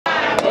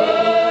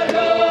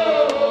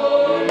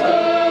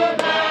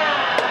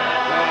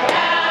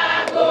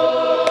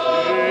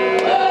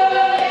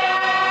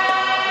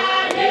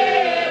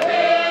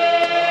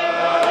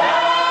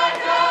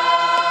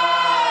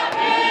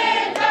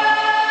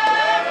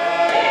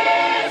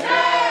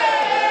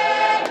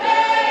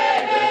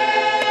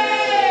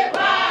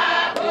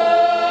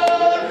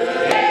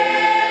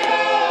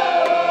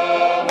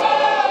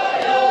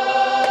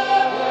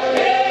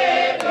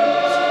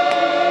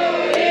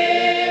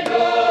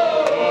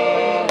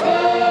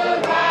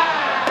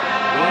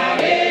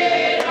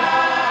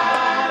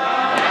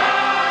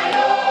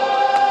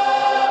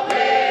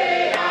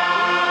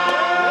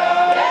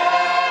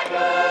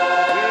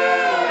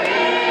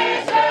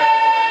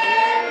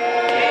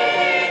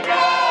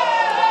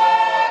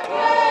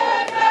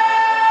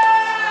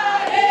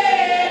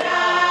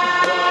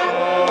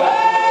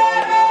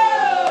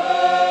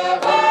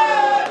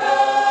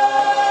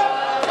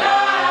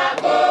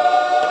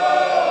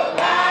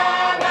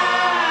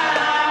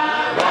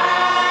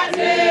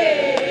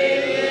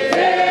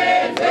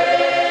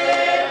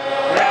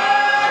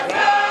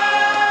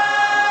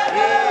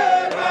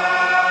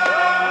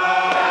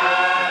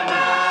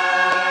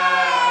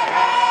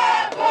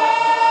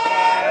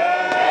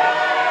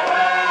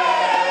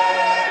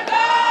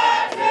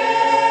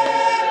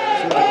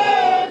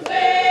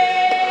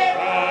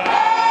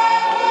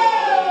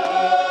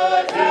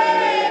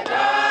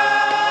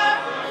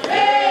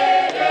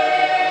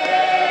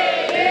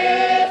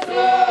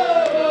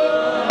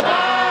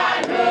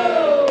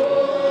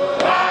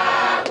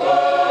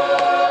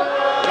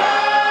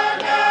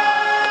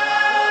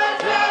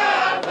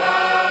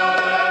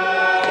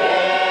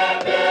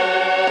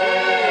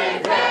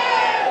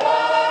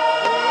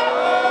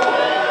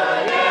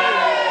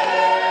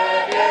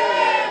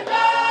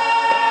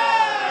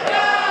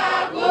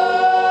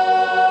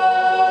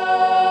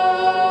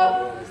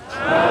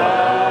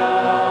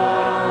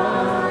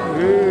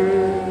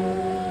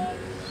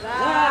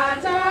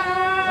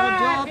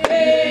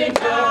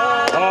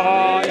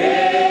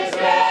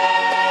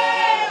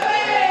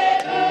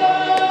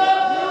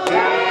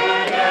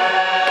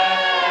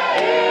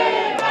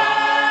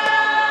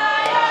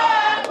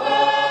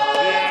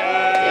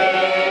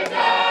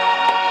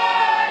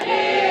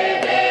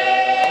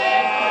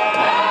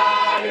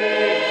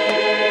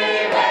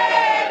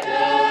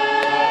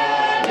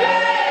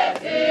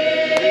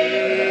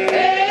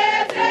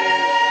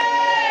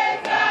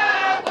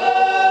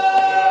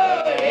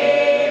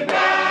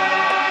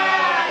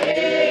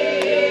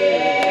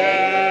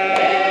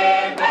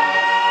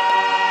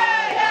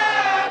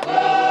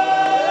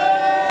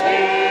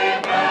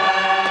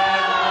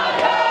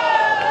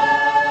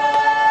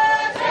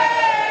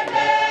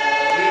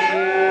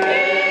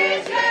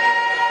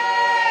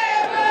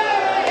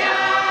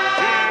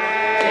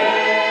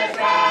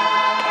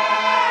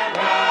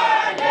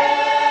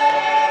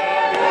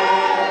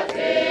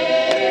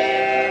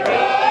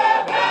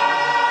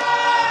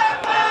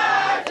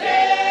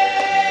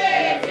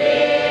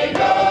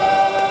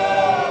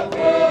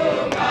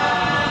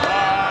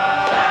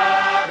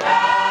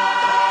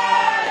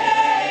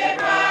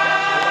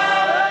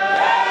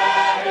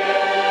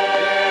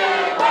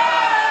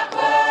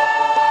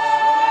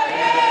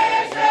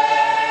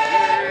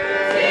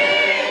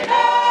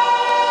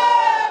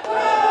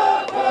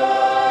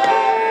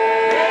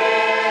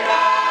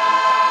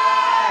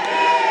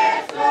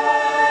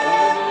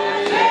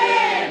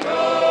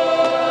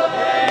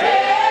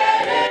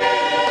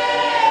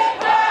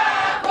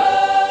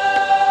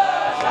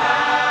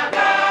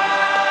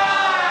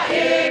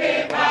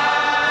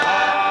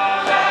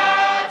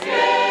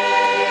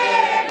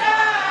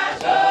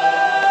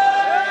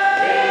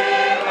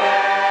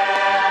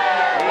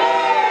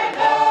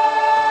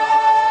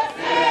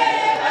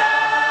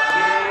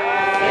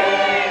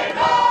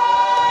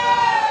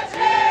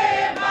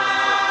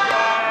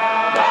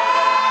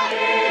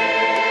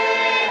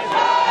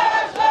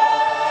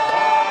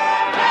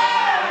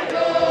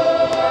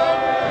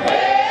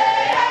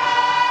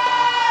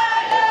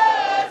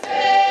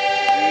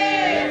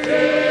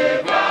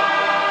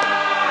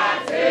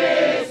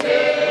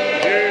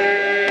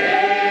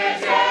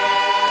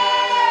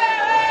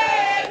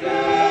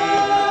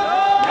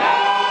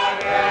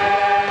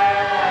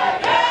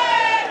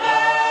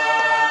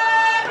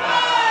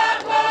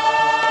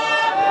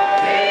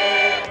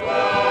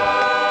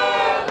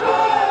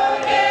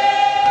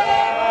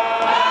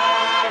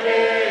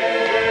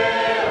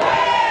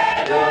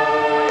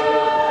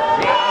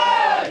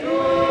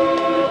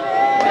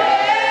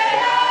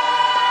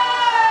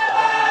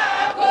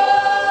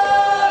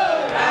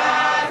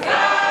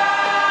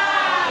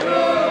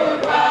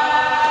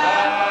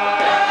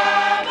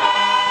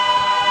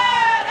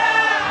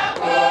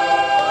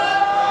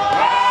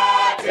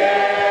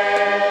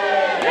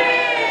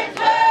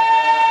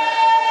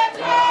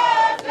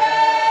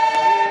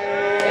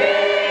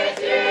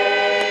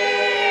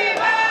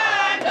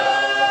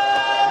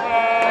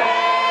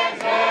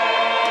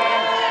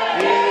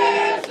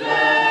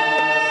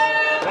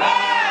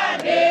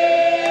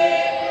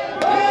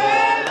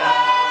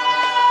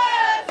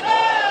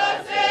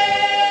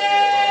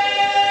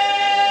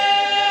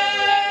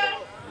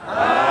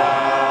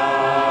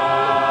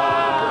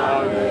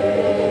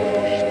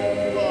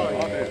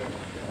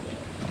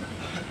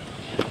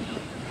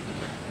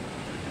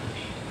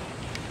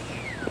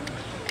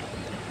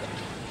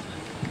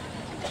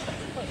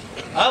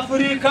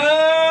Afrika.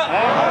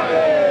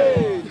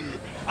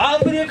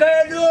 Afrika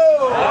yedu.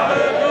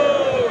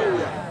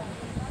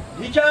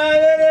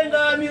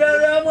 Ichaverenga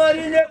mirayiro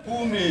yaMwari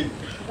ne10.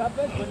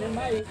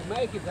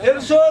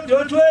 Episode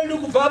 20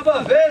 kubva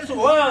paverse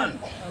 1.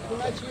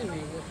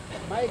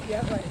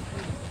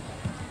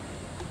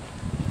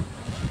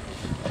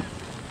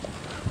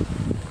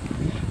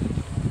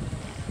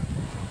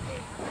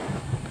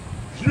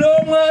 Zvino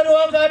Mwari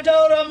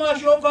wakataura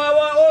mashoko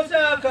ava ose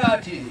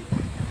akati,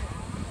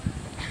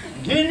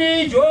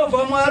 ndini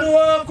Jehovha Mwari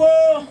wako,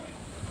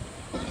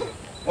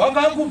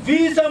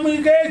 wakakubvisa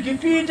munyika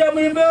yeIjipita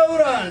muimba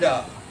yeuranda.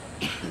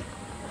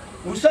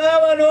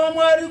 Usava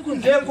nevamwari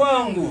kunze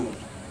kwangu.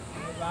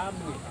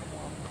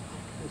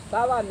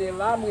 Usava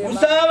nevamwe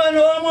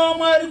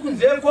vamwari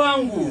kunze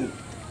kwangu.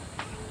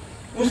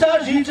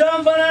 Usazviitira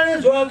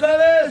mufananidzo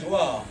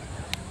wakavezwa,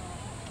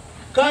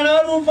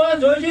 kana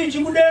rufanzo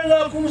chiri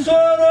kudenga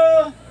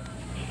kumusoro,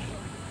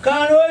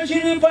 kana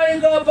chiri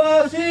panyika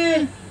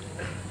pasi,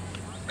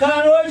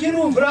 kana chiri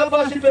mvura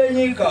pasi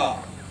penyika.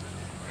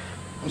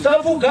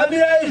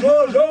 Usapfugamira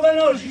izvozvo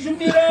kana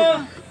kuzvishumira,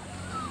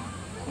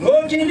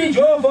 nokuti ndini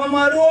Jehovha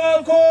Mwari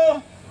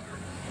wako,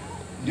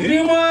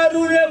 ndiri Mwari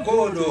une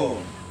godo.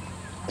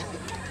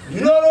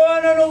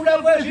 Ndinorovana nokuda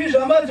kwezvivi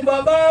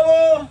zvamadzibaba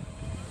avo,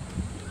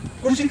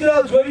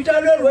 kusvikira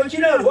dzoitano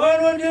rwechina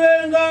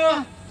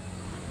rwanondivenga,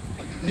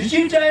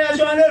 ndichiita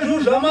nyasha nezvinhu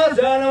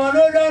zvamazana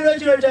vanoda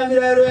nochireta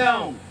mirayiro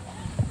yangu.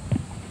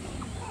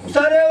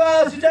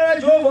 Usareva zita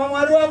raJehovha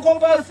Mwari wako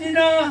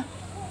pasina,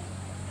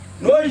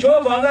 nokuti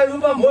Jehovha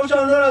angaipa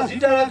mhosva unoreva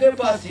zita rake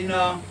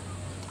pasina.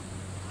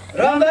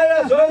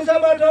 Rangarira zuva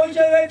reSabata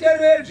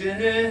uchengeterwe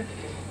dzvene,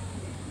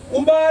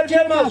 ubate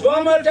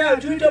mazuva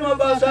matatu uite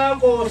mabasa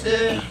ako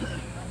ose.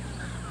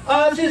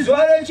 Asi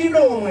zuva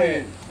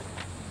rechinomwe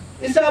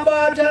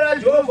iSabata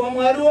raJehovha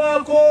Mwari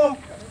wako,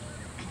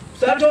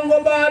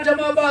 usatongobata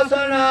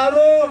mabasa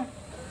naro,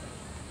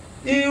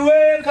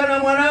 iwe kana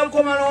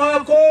mwanakomana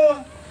wako,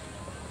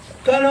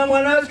 kana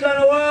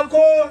mwanasikana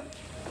wako,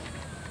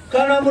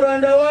 kana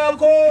muranda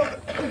wako,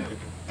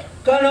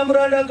 kana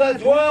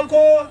murandakadzi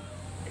wako,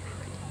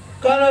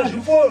 kana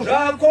zvipfuwo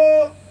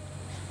zvako,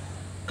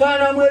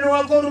 kana mwene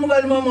wako uri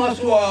mukati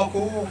mamasu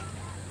wako.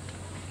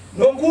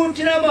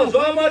 Nokuti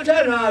namazuva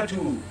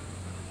matanhatu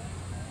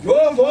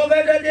Jehovha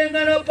wakaita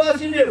denga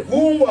napasi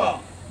negungwa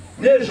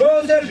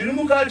nezvose zviri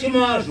mukati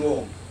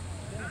mazvo,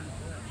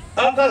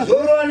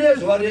 akazorova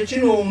nezuva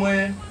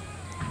rechinomwe.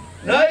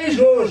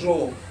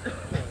 Naizvozvo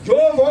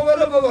Jehovha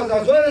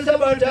wakaropafadza zuva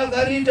reSabata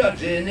akariita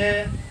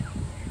dzvene.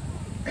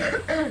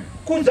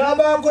 Kudza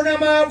bako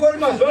namai ako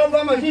mazuva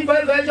ako mazhinji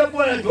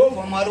paikachapuwa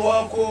naJehovha Mwari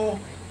wako.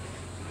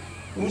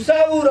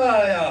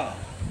 Usauraya,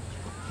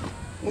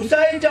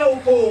 usaita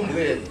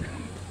upombwe,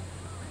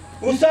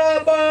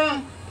 usaba,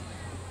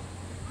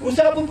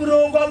 usapupira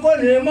kwako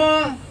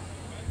nhema,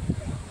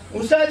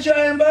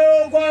 usachiva imba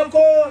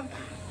yokwako,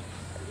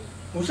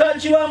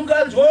 usachiva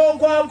mukadzi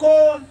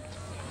wokwako,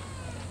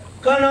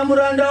 kana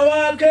muranda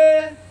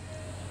wake,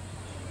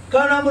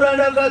 kana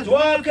murandakadzi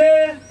wake,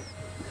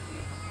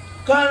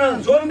 kana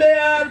nzombe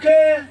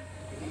yake,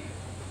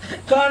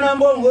 kana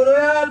mbongoro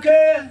yake,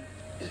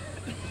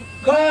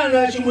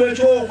 kana chimwe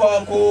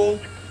chokwako.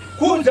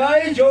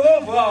 Kudzai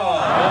Jehovha.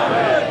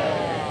 Amen.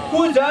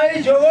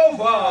 Kudzai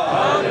Jehovha.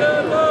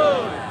 Amen.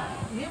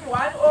 Hymn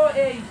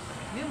 108.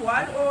 Hymn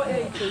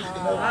 108.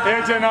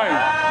 89.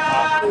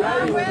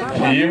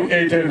 Hymn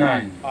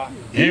 89.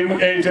 Hymn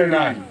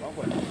 89.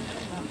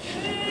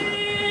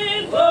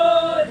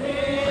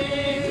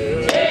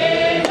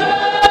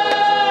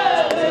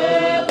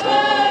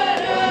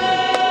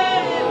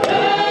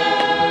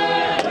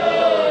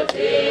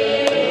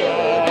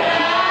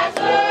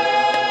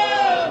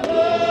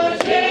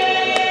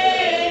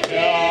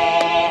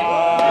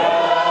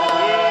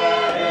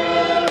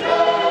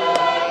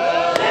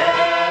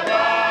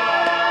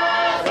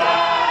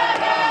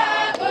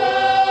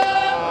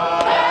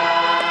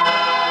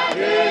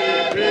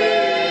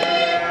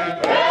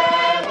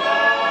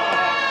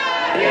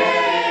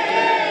 Yeah.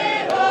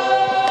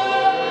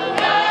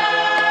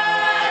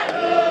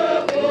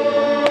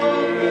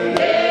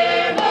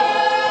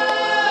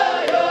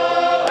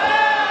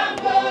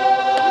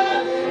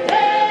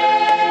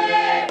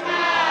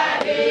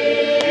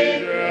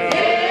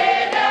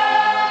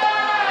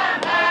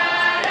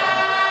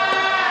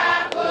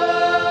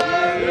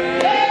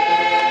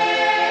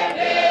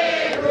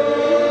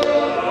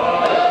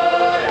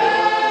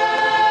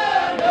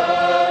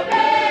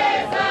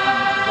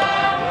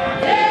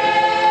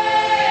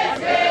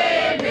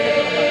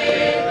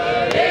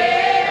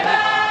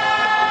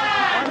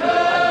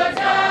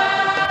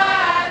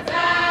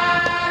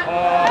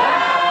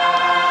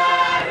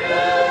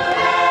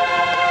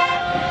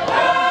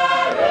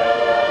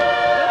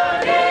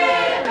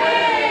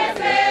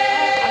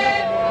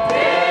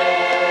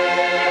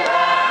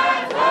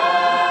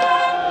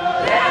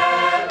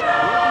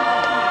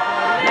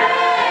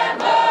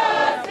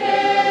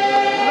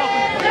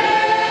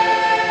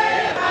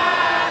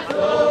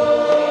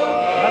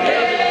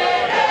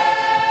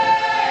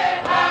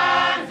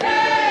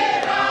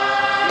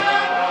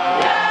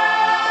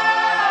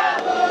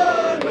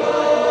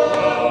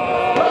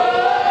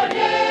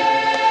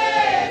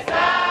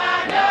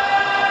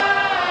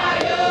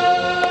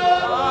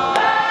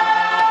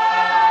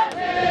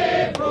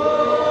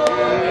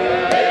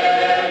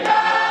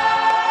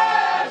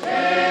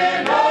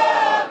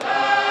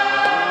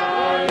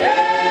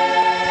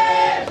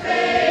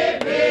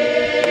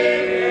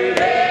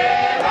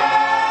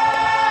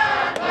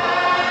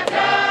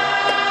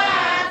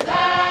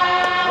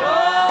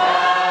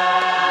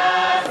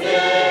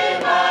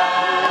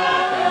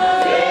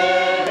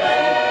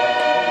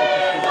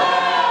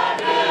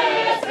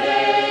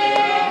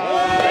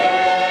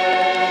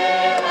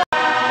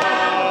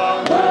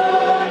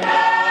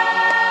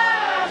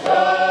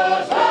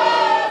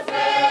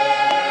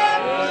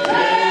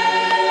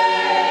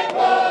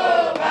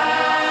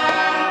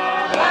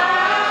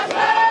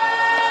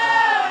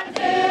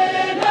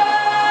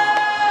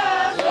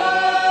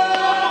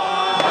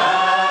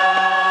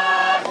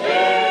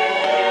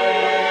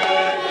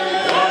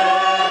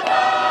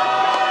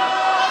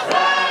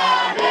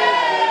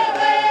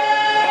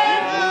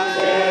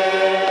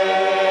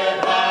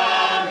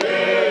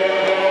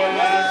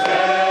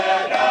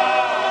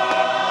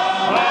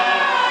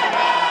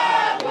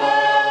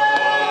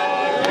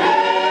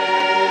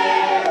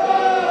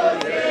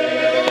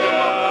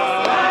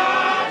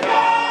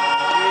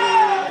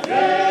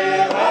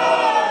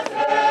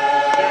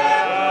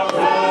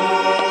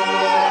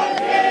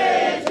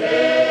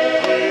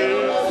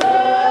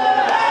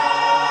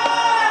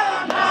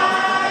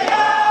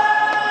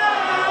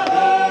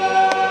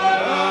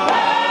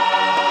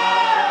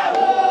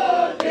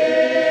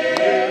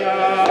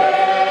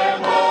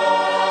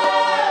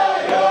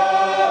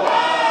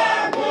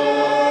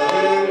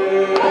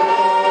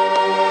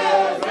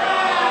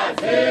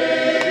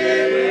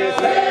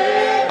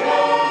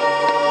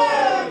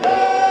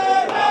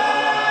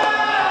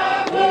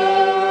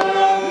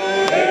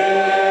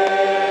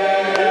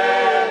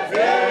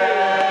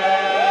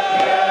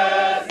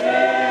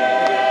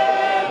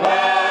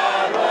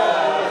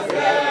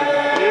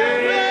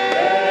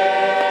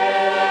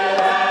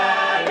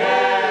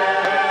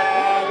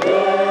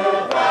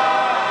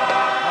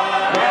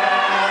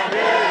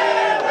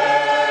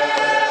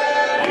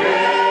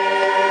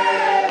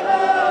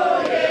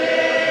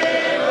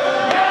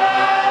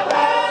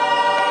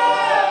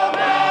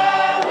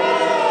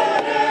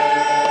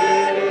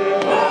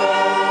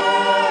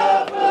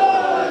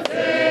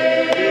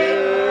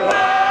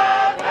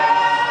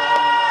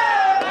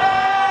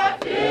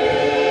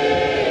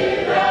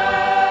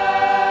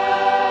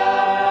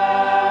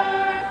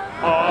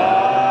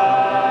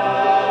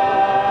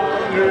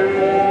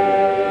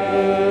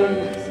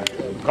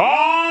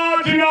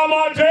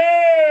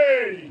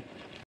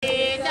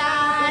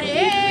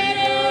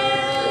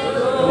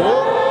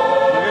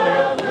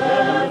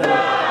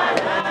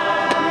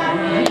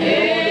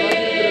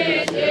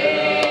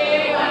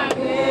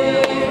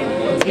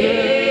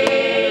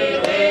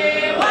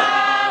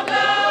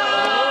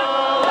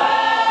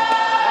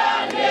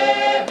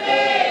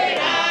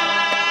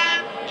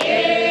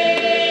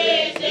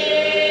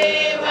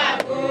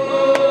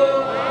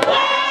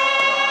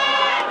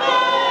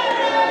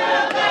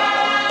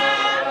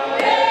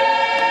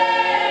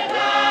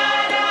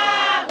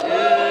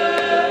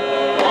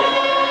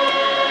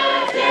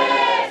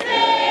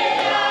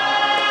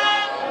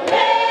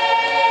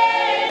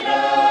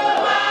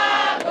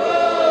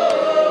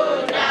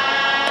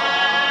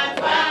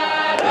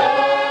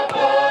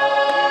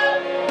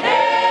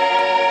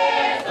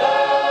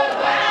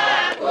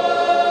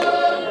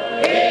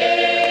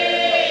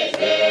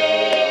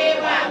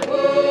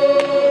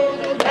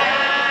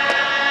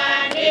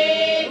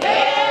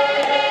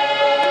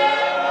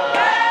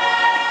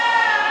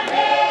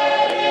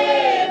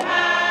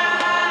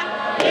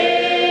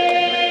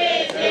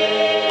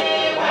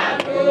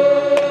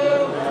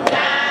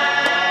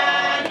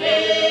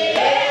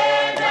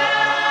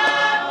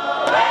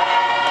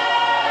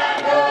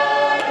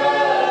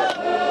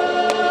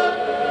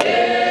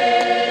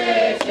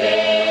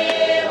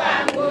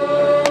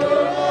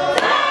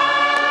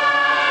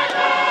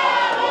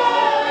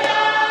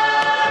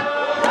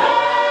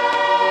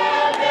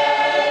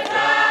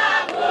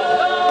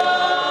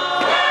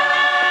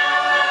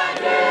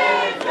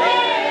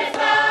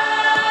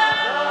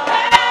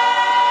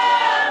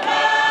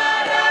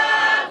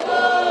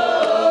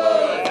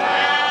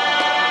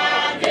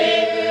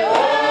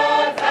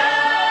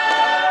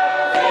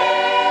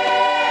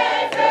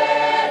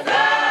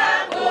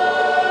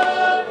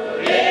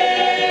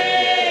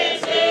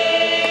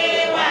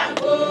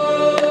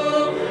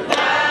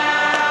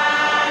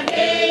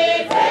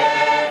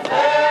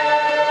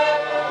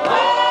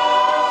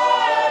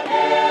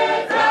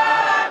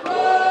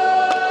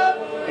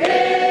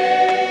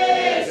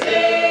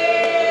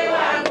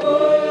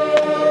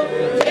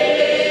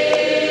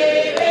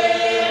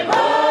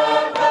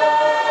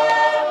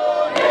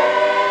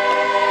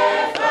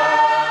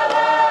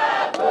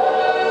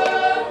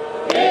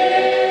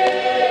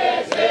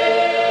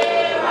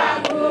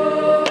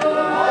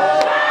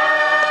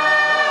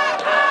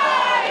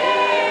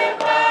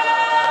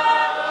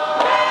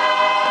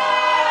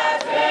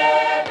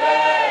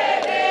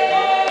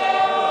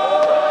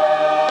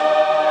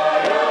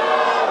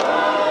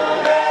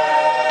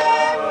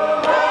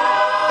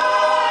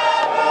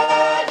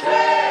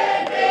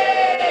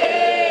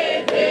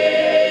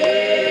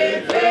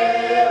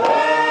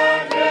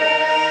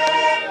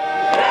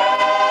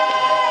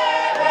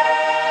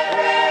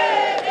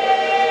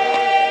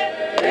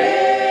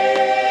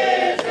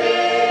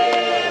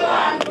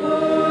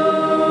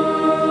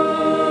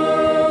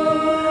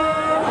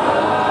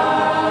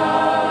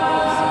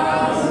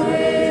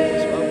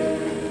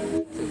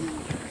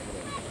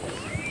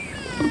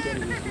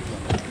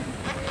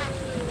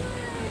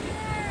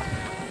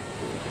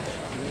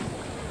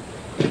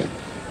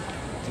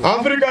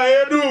 Afrika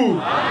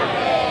yedu.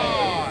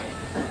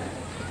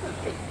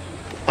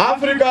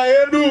 Afrika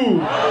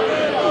yedu.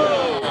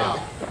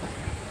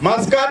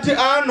 Maskati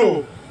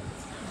ano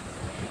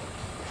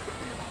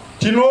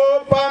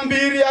tinopa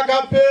mbiri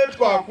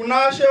yakapetwa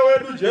kuna She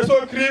wedu Jesu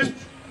Kristu,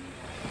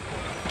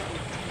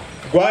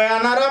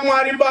 gwayana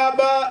raMwari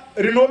Baba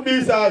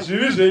rinobisa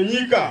zvivi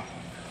zvenyika,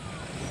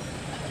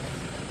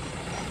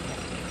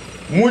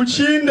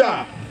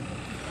 muchinda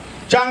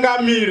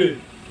changamire,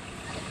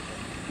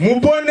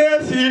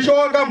 muponesi Isho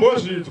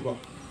wakambozvidzwa,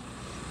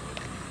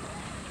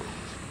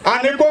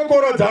 ane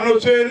kokorodzano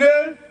tsvene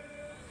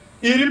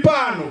iri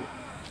pano,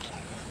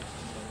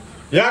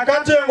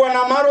 yakatengwa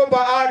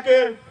namaropa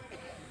ake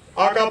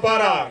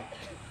akaparara.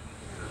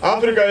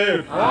 Afrika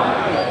yedu.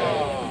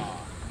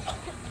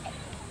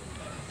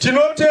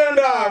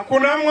 Tinotenda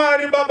kuna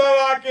Mwari Baba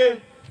vake,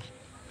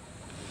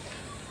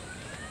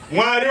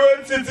 Mwari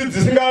wetsitsi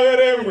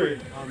dzisingaverengwe,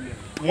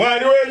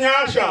 Mwari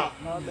wenyasha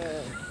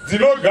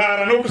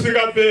dzinogara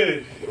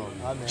nokusingaperi,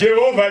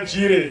 Jehovha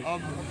Jire.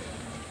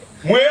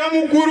 Mweya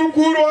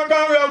mukuru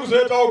wakauya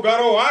kuzoita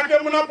ugaro hwake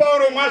muna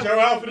Paulo mwazha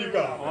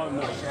weAfrika.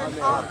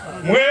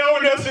 Mweya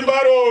une simba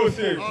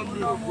rose,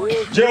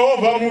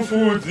 Jehovha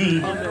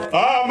mufudzi,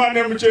 hama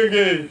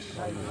nemuchengeti,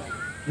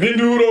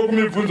 minduro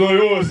kumibvunzo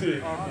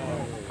yose.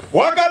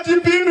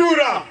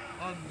 Wakatipindura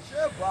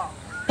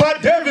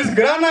paDavis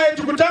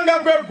Granite kutanga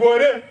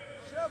kwegore,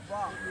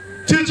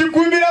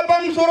 tichikumbira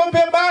pamusoro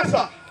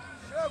pebasa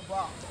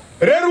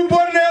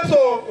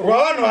reruponeso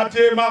rwavanhu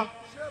vatema,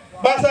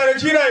 basa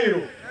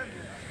rechirayiro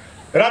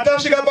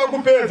ratasvika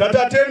pakupedza,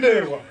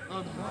 tatenderwa,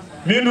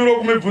 minduro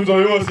kumibvunzo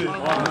yose.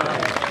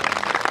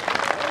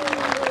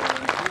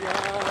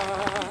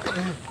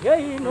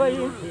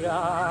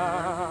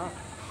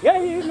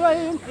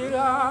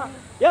 Yeinoinzira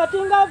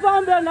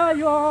yatingafambe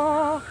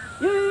nayo,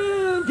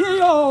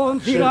 indiyo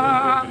nzira,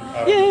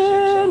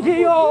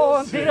 indiyo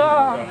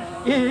nzira,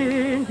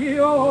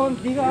 indiyo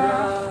nzira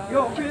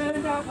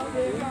yokwenda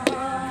kudenga.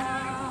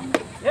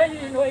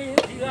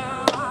 Yeinoinzira,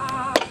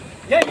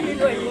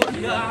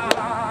 yeinoinzira,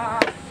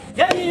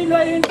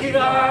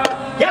 yeinoinzira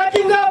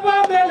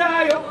yatingafambe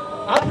nayo.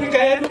 Afrika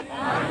yedu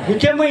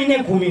kuchemo ine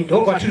 10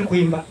 ndoko tiri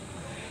kuimba.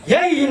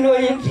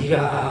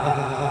 Yeinoinzira,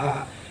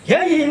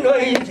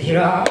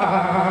 yeinoinzira,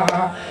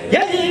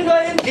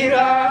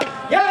 yeinoinzira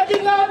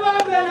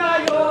yatingafambe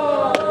nayo,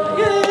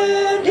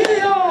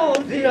 indiyo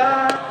nzira,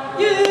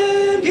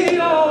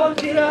 indiyo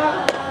nzira,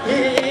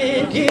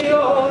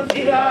 indiyo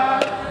nzira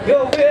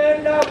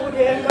yokwenda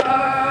kudenga.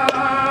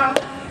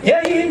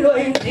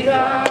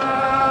 Yeinoinzira,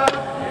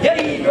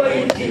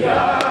 yeinoinzira,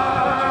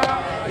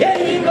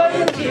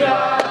 yeinoinzira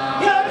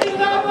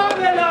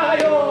yatingafambe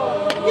nayo,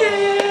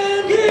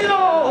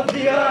 indiyo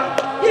nzira,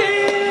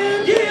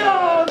 indiyo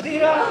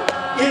nzira,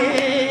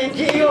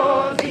 indiyo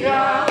nzira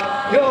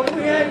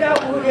yokwenda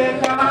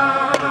kudenga.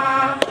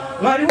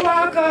 Mwari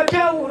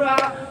wakataura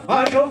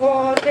mashoko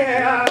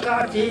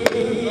akati,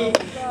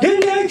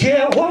 ndine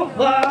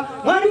Jehovha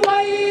Mwari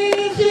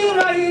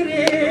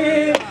waIsraeri,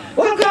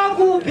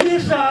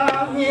 wakakubvisa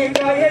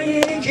nyika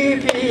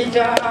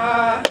yeIjipita,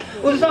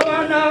 usava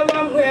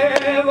navamwe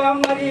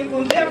vaMwari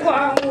kunze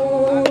kwangu.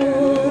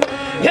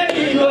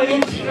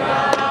 Yeinoinzira,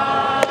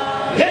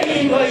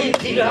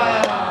 yeinoinzira,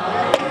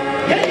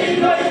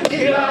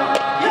 yeinoinzira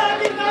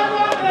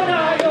yatingafambe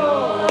nayo,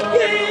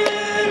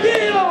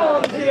 indiyo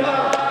nzira,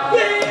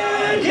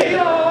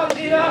 indiyo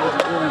nzira,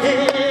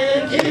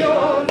 indiyo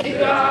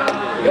nzira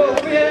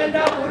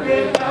yokwenda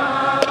kudenga.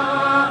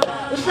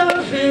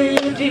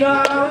 Usazviitira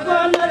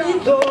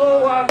vanaridzo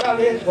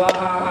wakavezwa,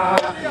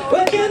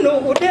 wechino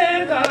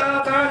kudenga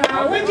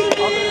kana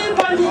wechiri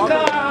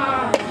panyika,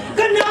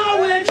 kana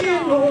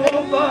wechino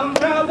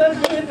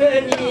pampravesi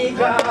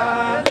penyika,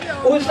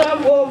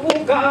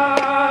 usambovuka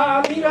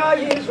mira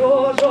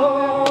izvozvo.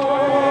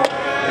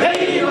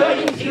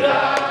 Yeinoinzira,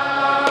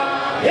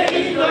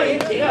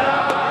 yeinoinzira,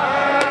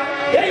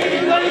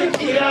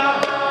 yeinoinzira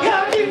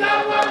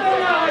yatingafambe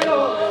nayo,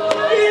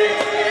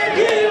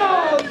 indiyo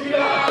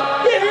nzira,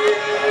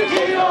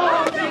 indiyo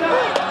nzira,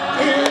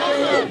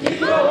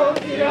 indiyo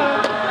nzira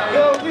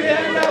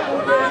yokwenda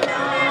kudenga.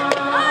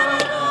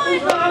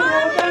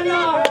 Usavogana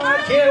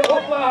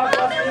Jehovha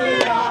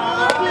pasina,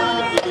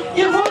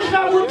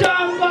 imosha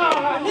kutamba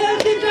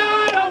nezita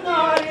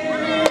raMwari,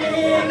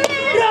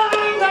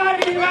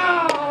 rangarira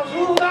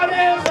zuva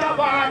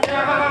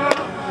reSabata,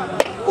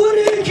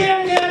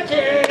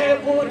 urichengete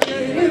kuti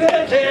rive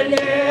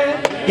dzvene.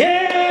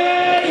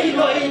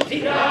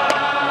 Yeinoinzira,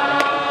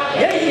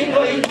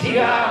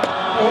 yeinoinzira,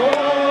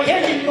 oh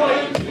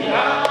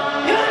yeinoinzira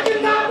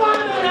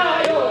yatingafambe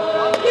nayo,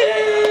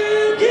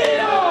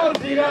 indiyo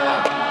nzira,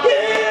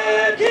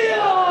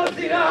 indiyo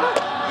nzira,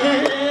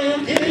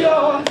 indiyo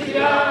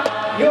nzira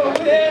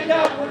yokwenda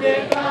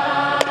kudenga.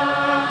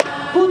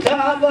 Kudza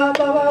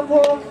baba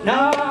vako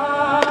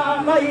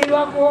namai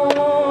vako,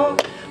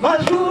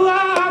 mazuva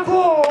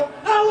ako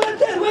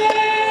awedzerwe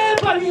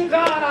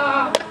panyika,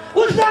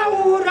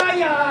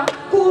 usauraya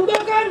kuba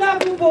kana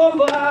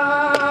kupomba,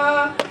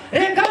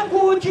 rega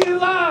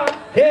kuchiva,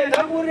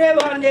 rega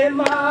kureva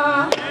ndema.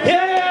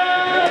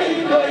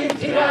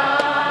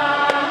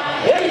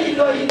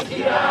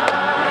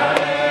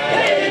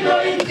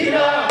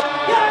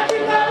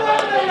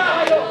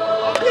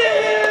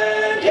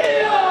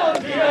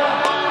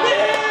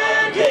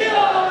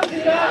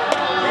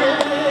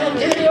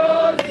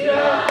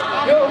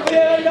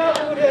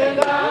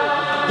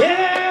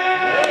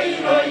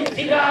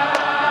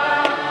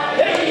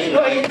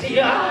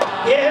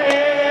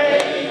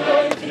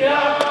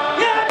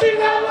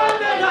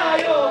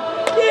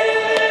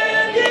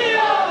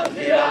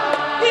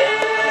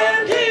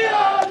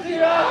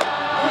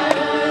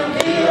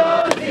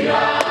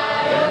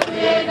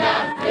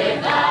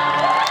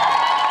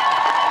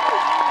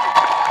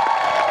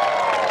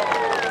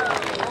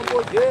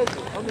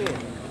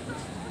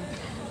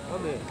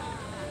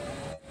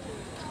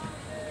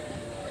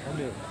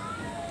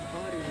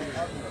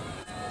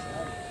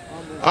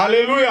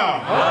 Haleluya.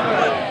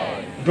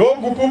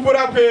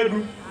 Ndokupupura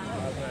kwedu.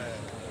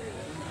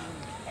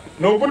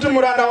 Nokuti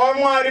muranda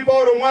waMwari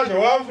Pauro Mwazha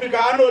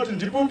weAfrica anoti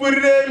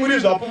ndipupurirei muri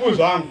zvapupu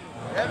zvangu.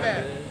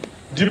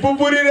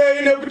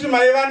 Ndipupurirei nekuti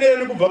maiva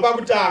neni kubva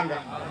pakutanga.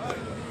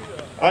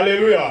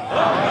 Haleluya.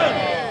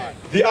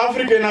 The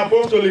African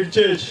Apostolic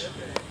Church.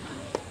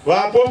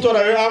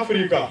 Vaapostoli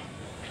veAfrica.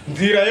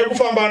 Nzira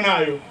yekufamba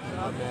nayo.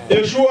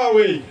 A sure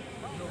way.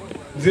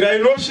 Nzira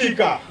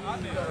inosvika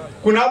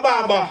kuna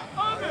Baba.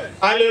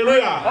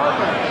 Haleluya.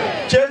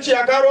 Church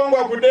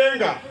yakarongwa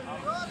kudenga.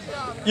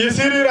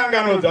 Isiri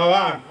rangano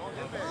dzavanhu.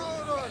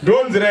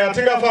 Ndo nzira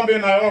yatingafambe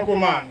nayo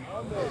vakomana.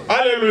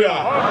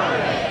 Haleluya.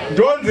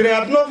 Ndo nzira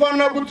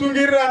yatinofanira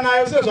kutsungirira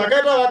nayo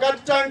sezvakaita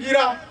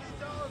vakatitangira.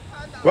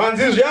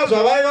 Vanzi zviya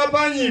zvavaiva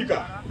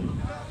panyika.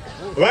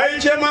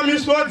 Vaichema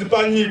misodzi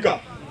panyika.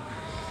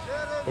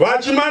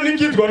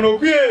 Vachimanikidzwa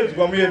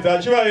nokuedzwa muedzi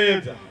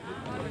achivaedza.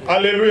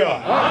 Haleluya.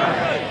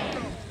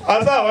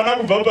 Asi havana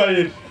kubva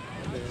pairi.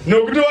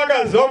 Nokuti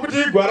vakaziva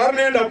kuti igwara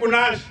rinoenda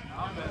kunaShe.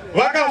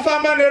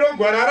 Vakafamba nero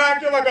gwara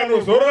rake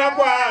vakanozorora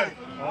kwaari.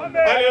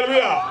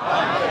 Haleluya.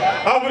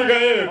 Afrika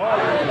yedu.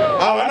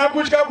 Havana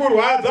kutya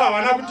kurwadza,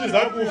 havana kutiza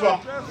kufa.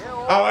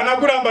 Havana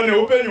kuramba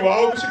neupenyu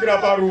hwavo kusvikira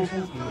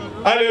parufu.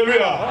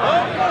 Haleluya.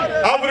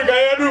 Afrika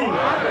yedu.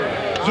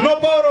 Zvino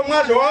Pauro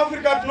Mwazha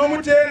weAfrica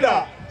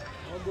tinomutenda.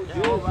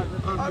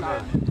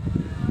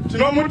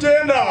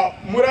 Tinomutenda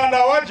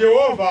muranda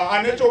waJehovha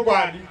ane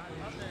chokwadi.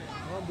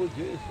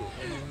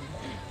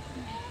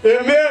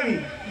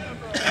 Amen.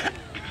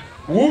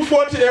 Who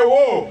fought a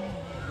war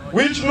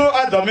which no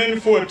other man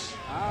fought.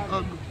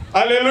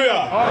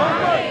 Hallelujah.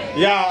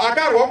 Yeah,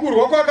 akarwa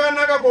kurwa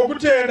kwakanaka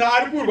kwokutenda,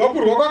 ari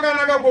kurwa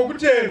kwakanaka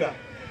kwokutenda.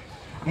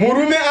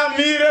 Murume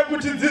amire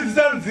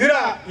kutidzidzisa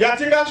nzira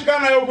yatingasvika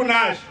nayo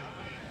kunaShe.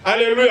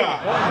 Hallelujah.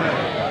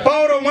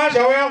 Pauro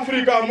Mwazha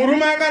weAfrica,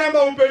 murume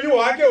akaramba upenyu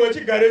hwake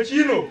hwechigare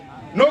chino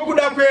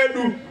nokuda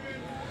kwedu.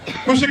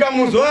 Kusvika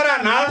muzuva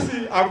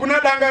ranhasi hakuna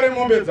danga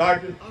remombe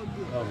dzake.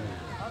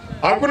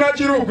 Hakuna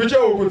chirugwi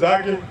chehuku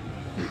dzake.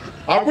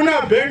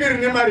 Hakuna bhengi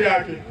rine mari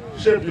yake.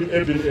 Shebin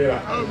Ebin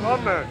Era.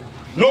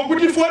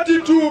 Nokuti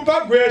 42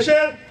 pagweshe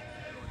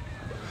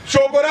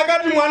shoko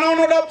rakati mwana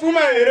unoda pfuma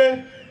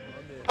here.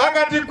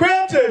 Akati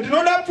kwete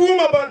ndinoda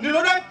pfuma,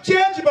 ndinoda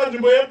chechi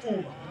panzvimbo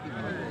yepfuma.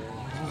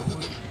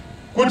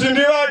 Kuti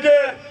ndivake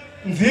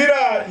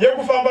nzira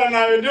yekufamba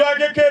nayo,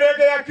 ndivake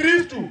kereke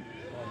yaKristu.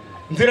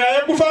 Nzira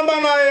yekufamba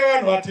nayo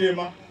vanhu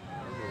vatema.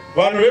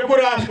 Vanhu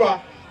vekurashwa.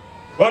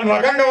 Vanhu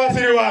vakanga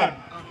vasiri vanhu.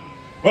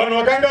 Vanhu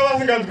vakanga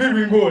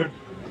vasinganzwirwi ngoni.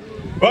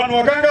 Vanhu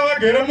vakanga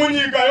vagere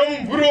munyika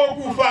yomumvuri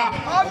wokufa.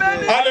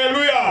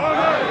 Haleluya.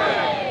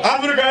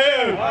 Afrika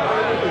yedu.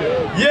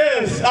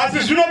 Yes, asi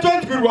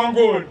zvinotonzwirwa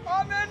ngoni.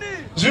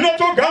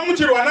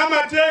 Zvinotogamuchirwa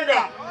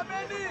namatenga.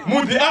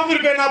 Mudhi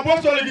African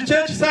Apostolic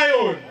Church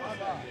Zion.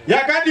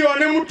 Yakadiwa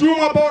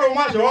nemutumwa Pauro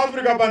Mwazha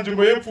weAfrica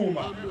panzvimbo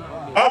yepfuma.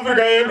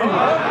 Afrika yedu.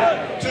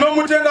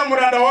 Tinomutenda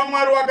muranda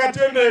waMwari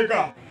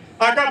wakatendeka.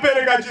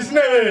 Akapereka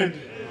chisine vendi.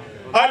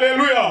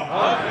 Haleluya.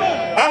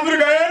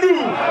 Afrika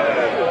yedu.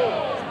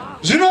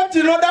 Zvino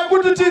tinoda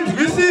kuti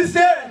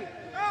tinzwisise.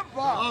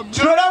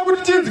 Tinoda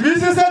kuti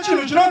tinzwisise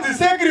chinhu chinonzi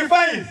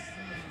sacrifice.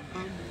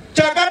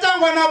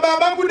 Chakatangwa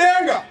naBaba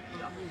kudenga.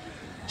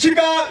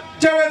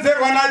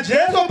 Chikatevedzerwa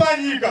naJesu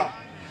panyika.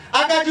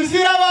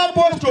 Akachisira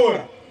vaapostoli.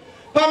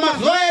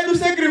 Pamazuva edu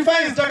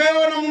sacrifice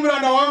takaiona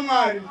mumuranda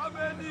waMwari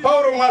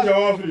Pauro Mwazha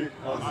weAfrica.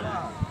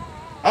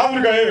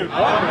 Afrika yedu.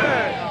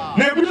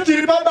 Nekuti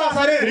tiri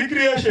pabasa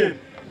rerecreation.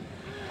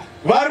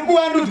 Vari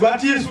kuvandudzwa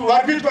tisu,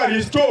 vari kuitwa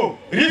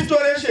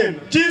restoration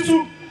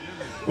tisu,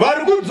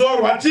 vari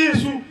kudzorwa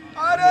tisu.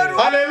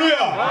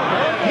 Haleluya.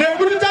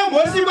 Nekuti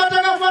tambosimba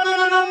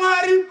takafanana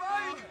naMwari.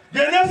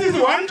 Genesis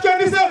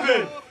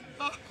 1:27.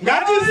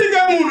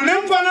 Ngatisike munhu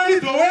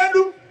nemufananidzo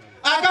wedu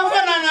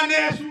akafanana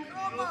nesu.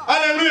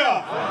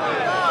 Haleluya.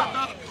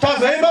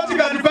 Tazaimba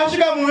tikati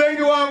pasvika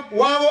muvengi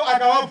wavo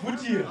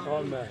akavabvutira.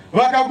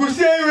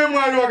 Vakakusiya iwe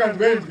Mwari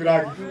vakanzwa inzwi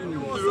rake.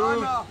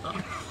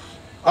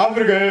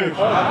 Afrika yedu.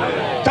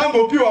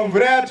 Tambopiwa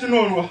mvura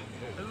yatinonwa.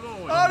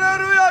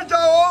 Haleluya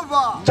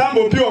Jehova.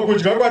 Tambopiwa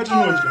kudya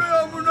kwatinodya.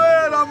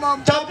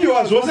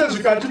 Tapiwa zvose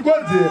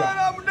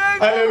zvikatikodzera.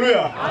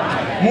 Haleluya.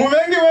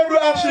 Muvengi wedu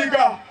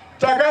asvika,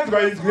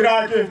 takanzwa inzwi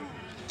rake.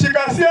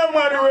 Tikasiya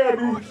Mwari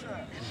wedu.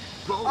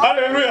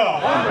 Haleluya.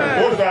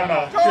 Hosana.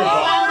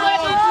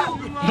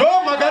 Ndo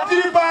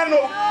makatiri pano.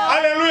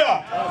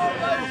 Haleluya.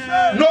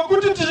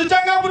 Nokuti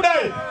tichitanga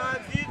kudai.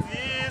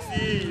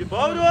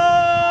 Paulo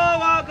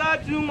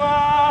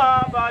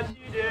wakatumwa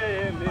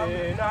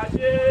pachideme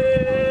naShe.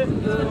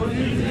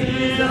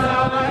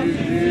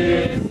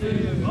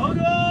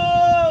 Paulo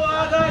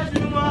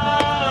wakatumwa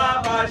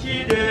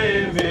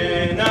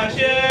pachideme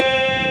naShe.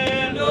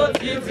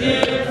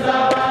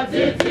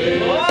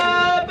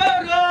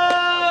 Paulo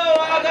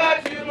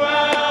wakatumwa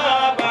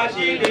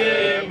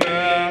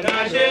pachideme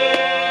naShe.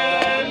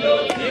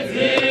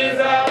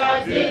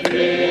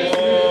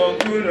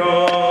 Kuno.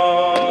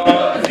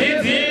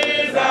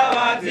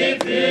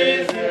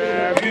 vadzidzisi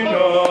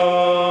kuno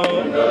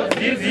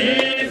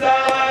dzidzisa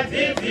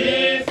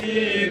vadzidzisi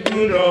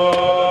kuno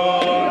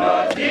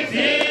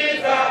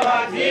dzidzisa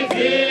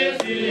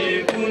vadzidzisi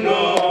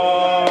kuno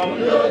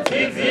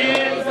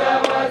dzidzisa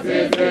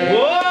vadzidzisi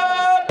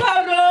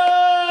Paulo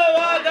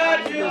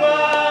vakatumwa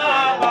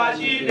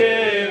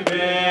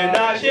pachidembe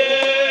nashe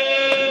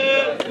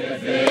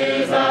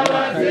dzidzisa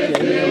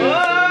vadzidzisi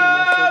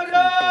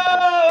Paulo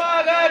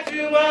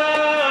vakatumwa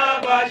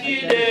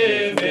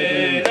pachidembe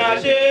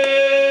nashe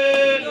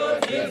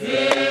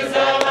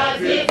dzidzisa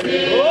vadzidzisi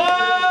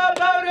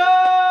Paulo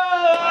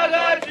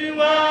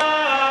vakatumwa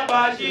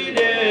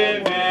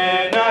pachidembe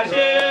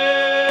nashe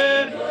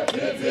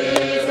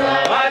dzidzisa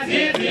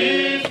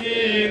vadzidzisi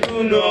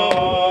kuno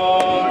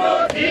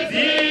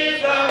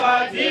dzidzisa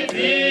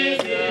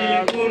vadzidzisi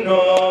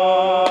kuno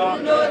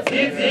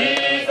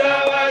dzidzisa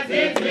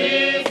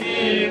vadzidzisi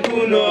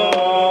kuno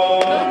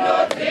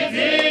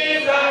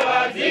dzidzisa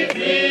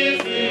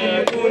vadzidzisi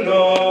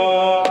kuno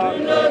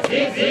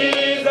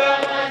dzidzisa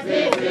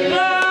vadzidzisi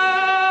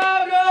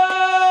Paulo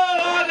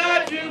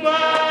vakatumwa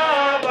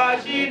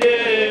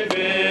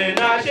pachidembe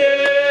nashe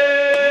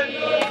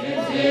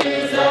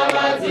dzidzisa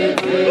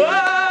vadzidzisi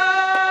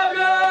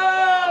Paulo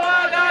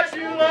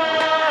vakatumwa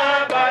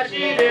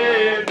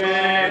pachidembe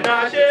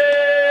nashe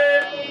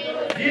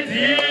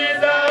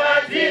dzidzisa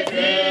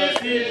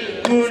vadzidzisi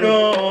kuno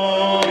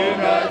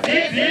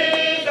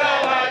dzidzisa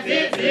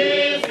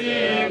vadzidzisi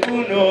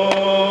kuno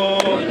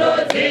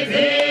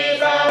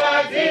dzidzisa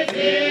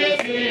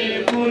vadzidzisi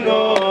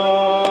kuno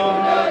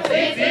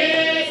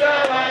dzidzisa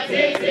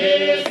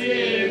vadzidzisi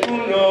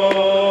kuno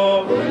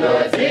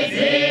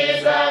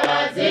dzidzisa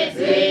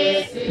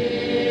vadzidzisi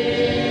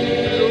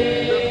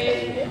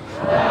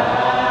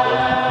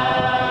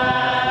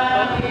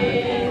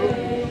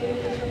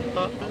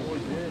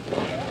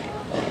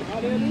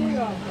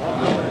Haleluya.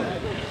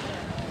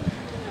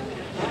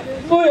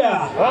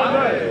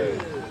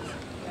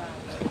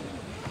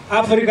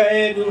 Afrika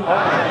yedu.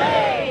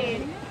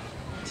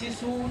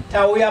 Tisu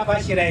tauya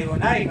pashirairo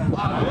naika.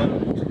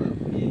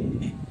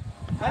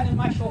 Ane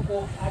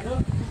mashoko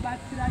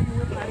anokubatsira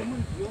iwe ari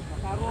munziyo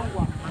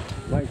zvakarongwa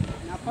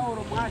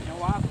naPaulo Mwazha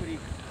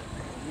waAfrica.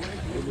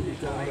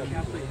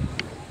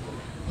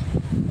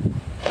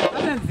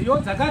 Pane nziyo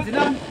dzakanzi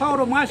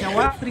naPaulo Mwazha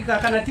waAfrica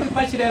kana tiri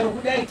pashirairo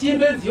kudai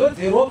tiimbe nziyo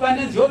dzeropa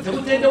nenziyo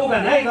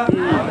dzekutendeuka naika.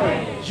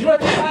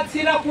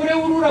 Zvinotibatsira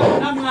kureurura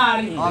kuna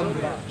Mwari.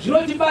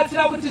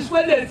 Zvinotibatsira kuti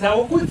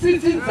swededzawo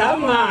kutsitsidza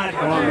Mwari.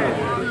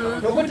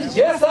 Nokuti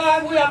Jesu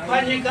auya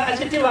panyika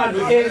achiti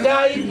vanhu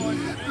endai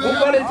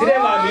muparidzire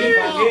vanhu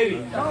ivhangeri.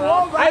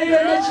 Aive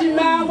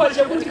nechinangwa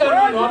chekuti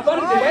kana vanhu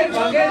vaparidzirwa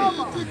ivhangeri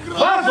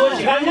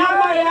vazodya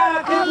nyama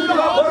yake kuti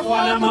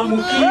vagozowana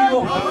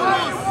mamukiro.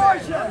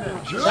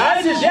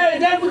 Zvaiti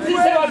zviendei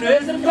kudzidzisa vanhu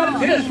vese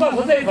muparidzire zvipa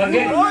zvose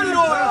ivhangeri.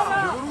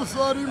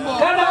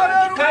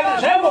 Kana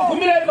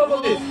zvaimbogumirai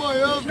pakuti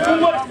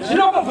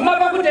zvinongoguma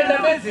pakutenda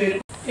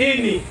benzeri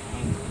ini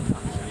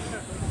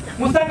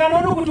musangano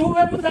uno kuti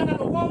uve musangano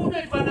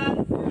kwaunoitwa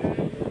nani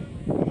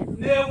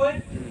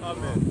newe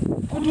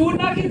kuti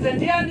unakidze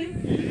ndiani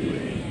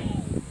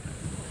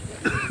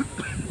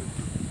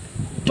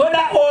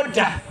toda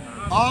order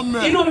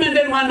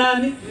inomendenwa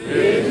nani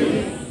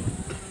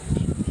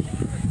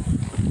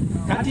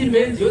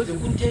ngatimbe nziyo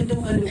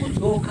dzekutendeuka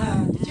nekudzoka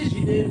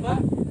tichizvidemba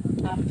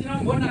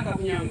tinambonaka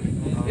kunyangwe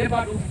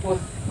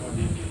nepadukuposi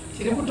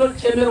tiri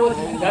kutochemerawo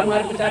tsitsi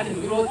dzaMwari kuti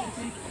atinzwirewo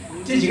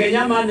tsitsi tidye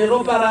nyama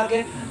neropa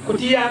rake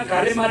kuti iye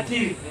agare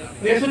matiri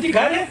nesu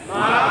tigare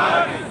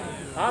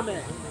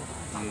Amen.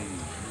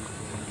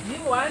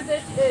 Hymn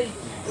 138.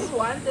 Hymn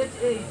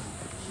 138.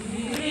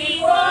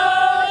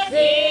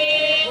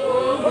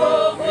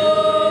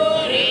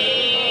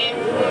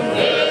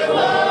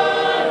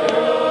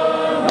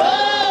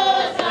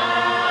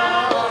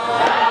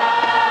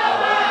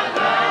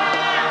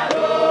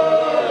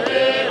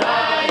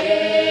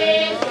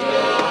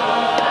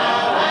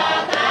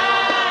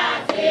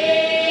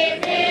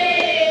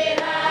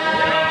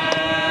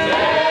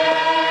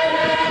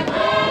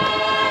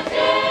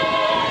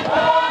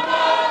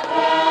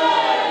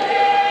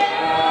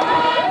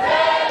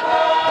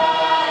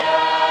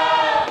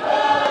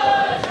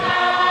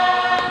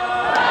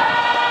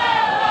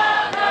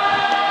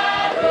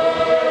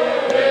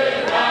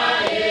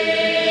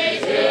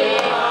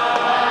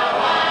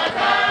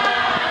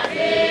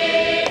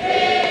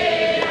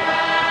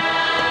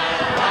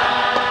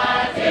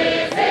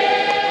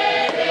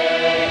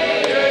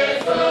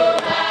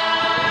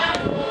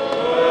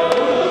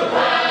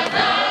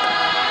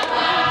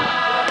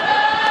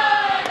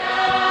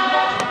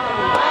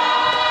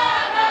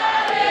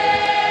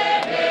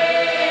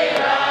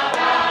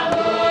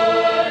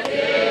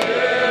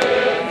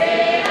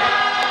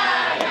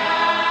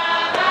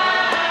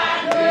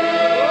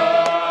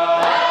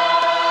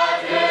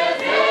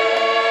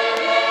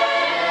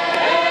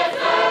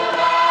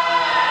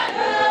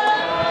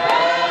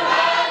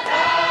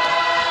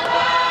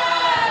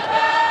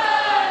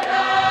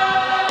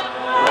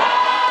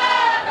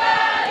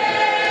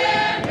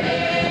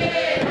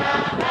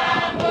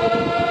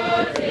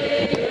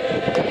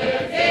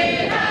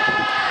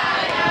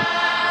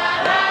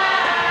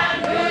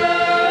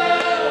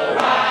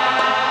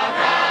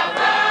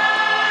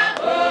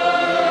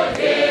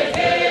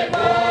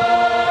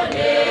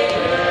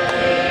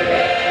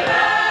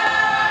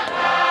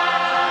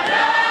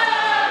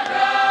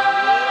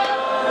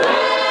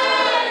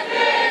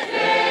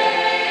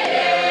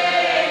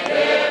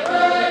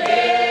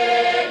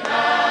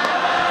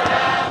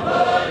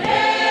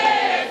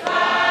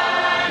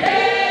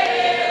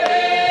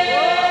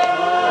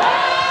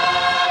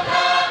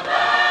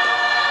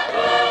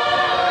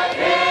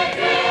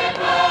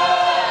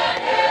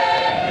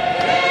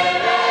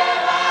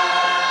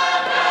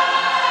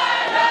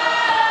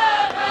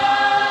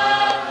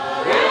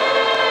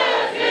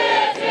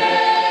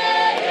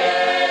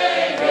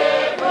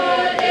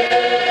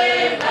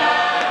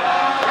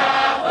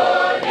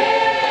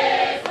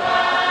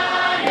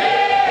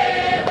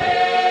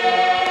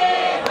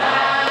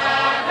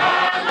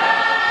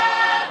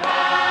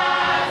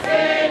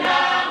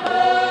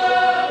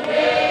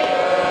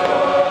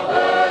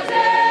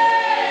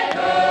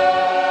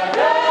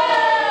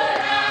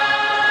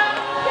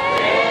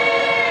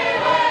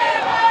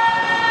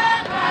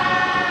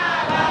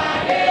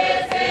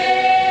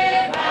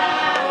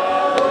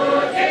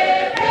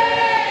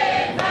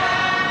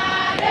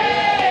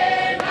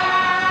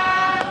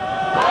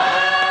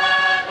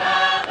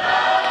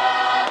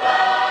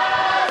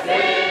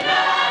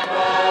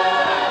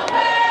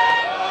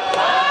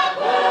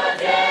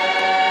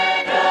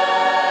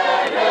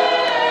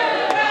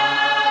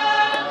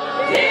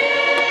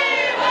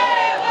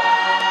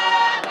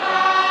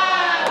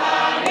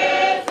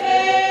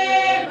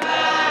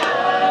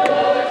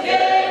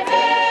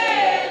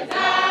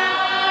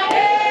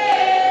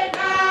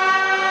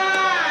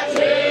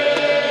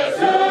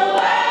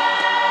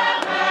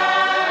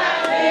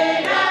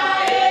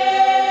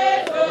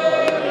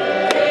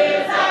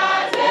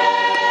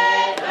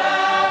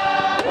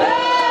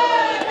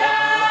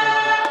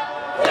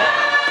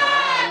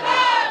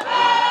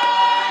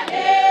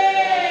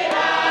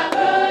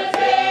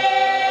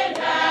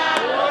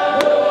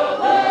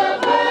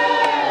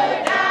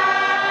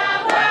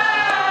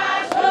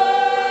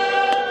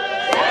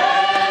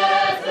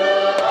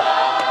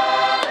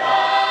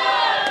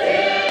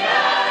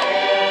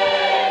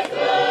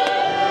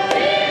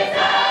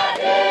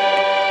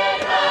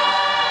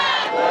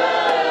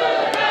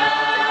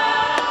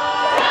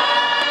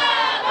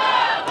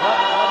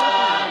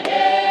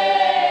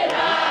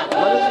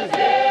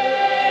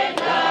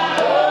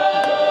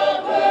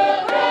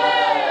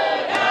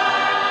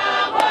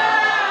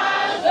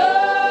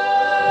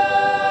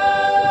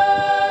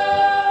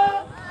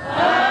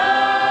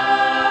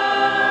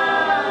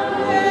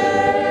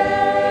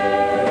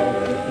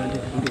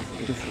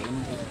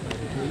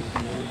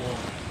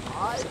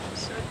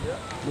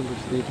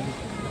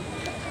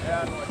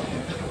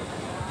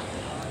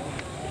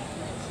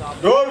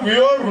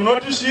 Ndorwiyo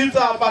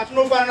runotisvitsa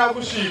patinofanira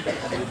kusvika.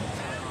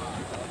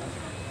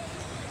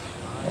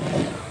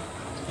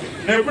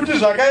 Nekuti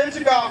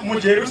zvakaitika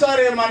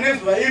muJerusarema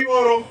nezuva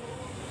iroro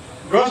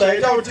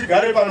ndozvaita kuti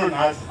tigare pano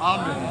nhasi.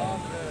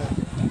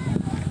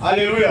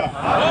 Haleluya.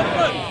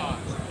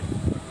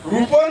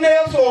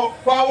 Ruponeso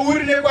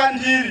kwauri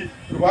nekwandiri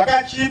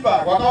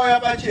rwakachipa rwakauya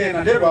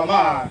pachena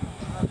nderwamahara.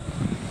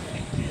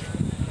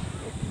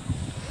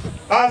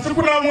 Asi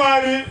kuna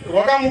Mwari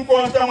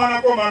rwakamukosta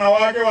mwanakomana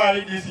wake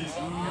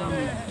waaidisisa.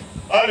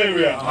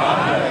 Haleluya.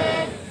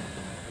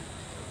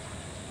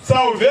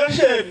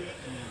 Salvation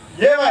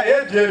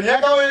yevaHedheni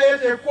yakauya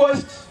at a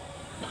cost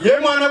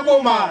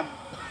yemwanakomana.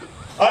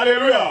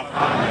 Haleluya.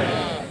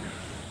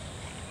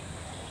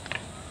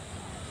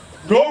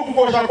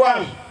 Ndokukosha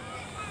kwazvo.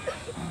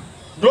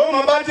 Ndo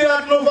mabatiro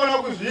atinofanira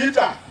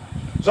kuzviita.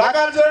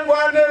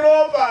 Zvakatengwa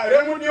neropa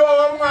remudiwa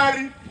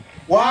waMwari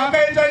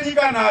waakaita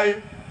nyika naye.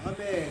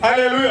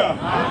 Haleluya.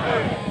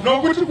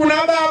 Nokuti kuna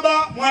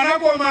Baba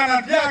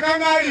mwanakomana ndiye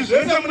akanga ari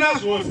zvese muna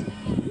zvose,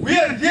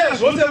 uye ndiye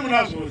zvose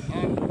muna zvose.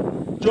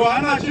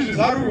 Johana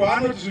achizvizarurwa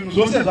anoti zvinhu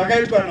zvose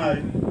zvakaitwa naye.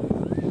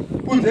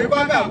 Kunze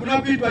kwake hakuna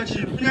kuitwa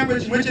chinhu kunyange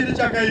chimwe chete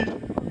chakaitwa.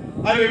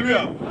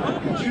 Haleluya.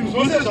 Zvinhu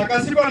zvose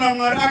zvakasikwa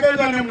naMwari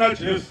akaita nemuna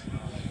Jesu.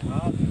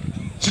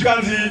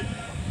 Chikanzi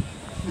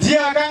ndiye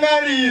akanga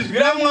ari izwi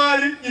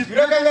raMwari, izwi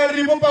rakanga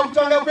riripo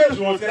pakutanga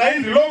kwezvose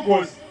rainzi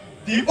Logos,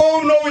 the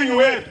all-knowing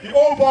word, the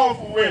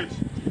all-powerful word,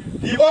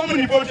 the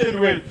omnipotent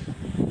word.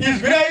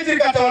 Izwi raiti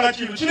rikataura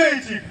chinhu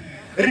chinoitika,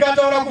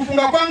 rikataura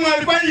kufunga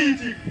kwaMwari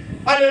kwaiitika.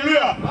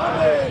 Haleluya.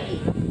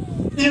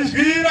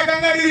 Izwi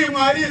rakanga riri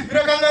Mwari, izwi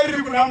rakanga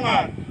riri kuna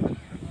Mwari.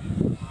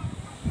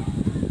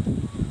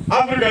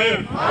 Afrika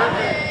yedu.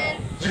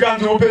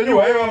 Zvikanzi upenyu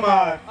hwaiva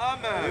maari.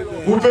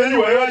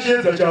 Upenyu hwaiva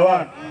chiedza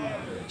chavanhu.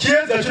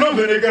 Chiedza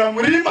chinovhenekera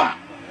murima,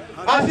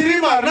 asi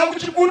rima harina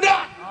kuchikunda.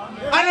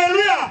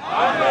 Haleluya.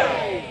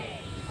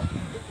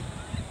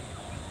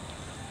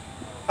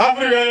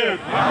 Afrika yedu.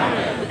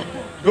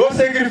 Ndo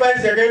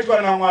sacrifice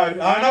yakaitwa naMwari.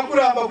 Haana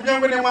kuramba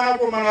kunyange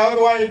nemwanakomana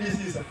wake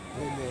waaidisisa.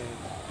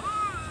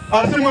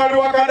 Asi Mwari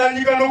wakada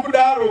nyika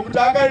nokudaro kuti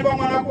akaipa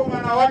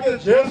mwanakomana wake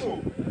Jesu,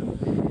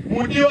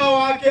 mudiwa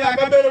wake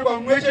akaberekwa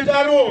mumwe chete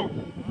ariwo,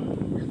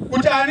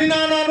 kuti ani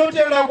naani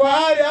anotenda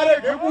kwaari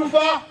arege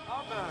kufa,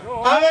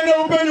 ave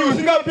neupenyu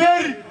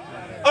husingaperi.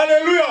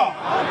 Haleluya.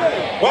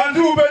 Wanzi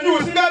upenyu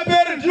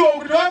husingaperi ndihwo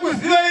kuti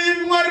vakuzive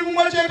imi Mwari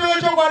mumwe chete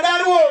wechokwadi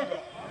ari woga,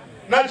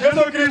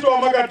 naJesu Kristu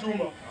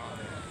wamakatuma.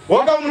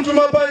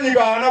 Wakamutuma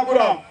panyika, haana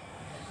kuramba.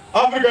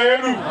 Afrika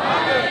yedu.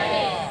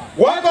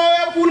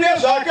 Wakauya kune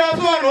zvake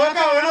asi vanhu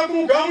vakawana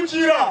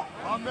kumugamuchira.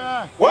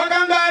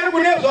 Wakanga ari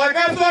kune zvake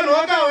asi vanhu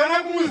vakawana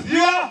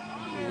kumuziva,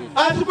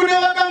 asi kune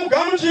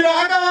vakamugamuchira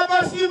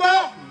akavapa simba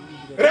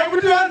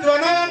rekuti vanzi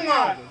vana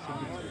vaMwari.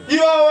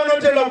 Ivo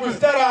vanotenda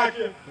kuzita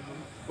rake,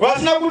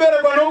 vasina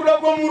kuberekwa nokuda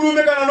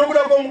kwomurume kana nokuda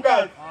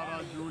kwomukadzi.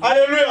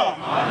 Haleluya.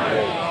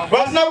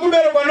 Vasina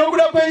kuberekwa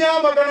nokuda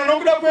kwenyama kana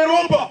nokuda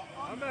kweropa,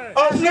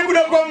 asi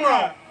nekuda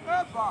kwaMwari.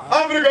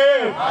 Afrika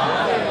yedu.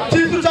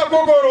 Tisu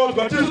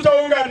takokorodzwa, tisu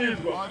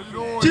taunganidzwa,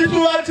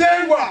 tisu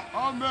vatengwa,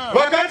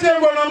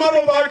 vakatengwa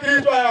namaropa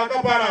aKristu aya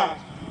akaparara.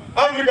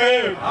 Afrika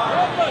yedu.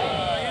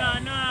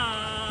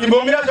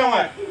 Imbomira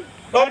chamwari.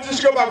 Kuti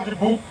tisvike pakuti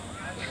bhuku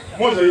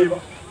mozoimba.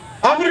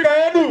 Afrika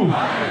yedu.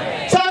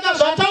 Saka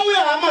zvatauya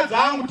hama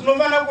dzangu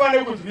tinofanira kuva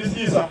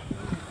nekunzwisisa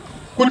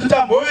kuti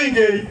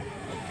tambovingei,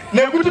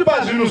 nekuti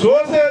pazvinhu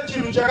zvose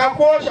chinhu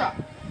chakakosha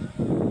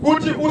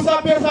kuti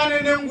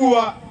usapesane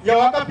nenguva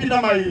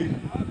yawakapinda mairi.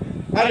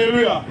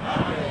 Haleluya.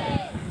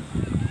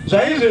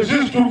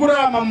 Zvaizvezvi tiri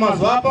kurarama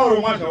mumazuva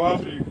aPauro mwaja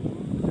waAfrica.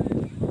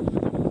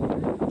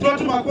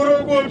 Toti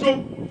makorokoto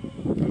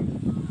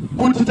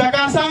kuti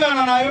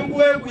takasangana nayo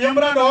nguva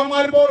yemuranda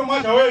waMwari Pauro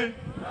mwaja wei.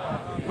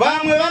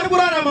 Vamwe vari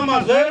kurarama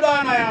mazuva edu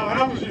anaya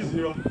havana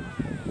kuzviziva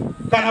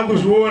kana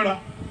kuzviona.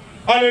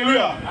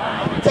 Haleluya.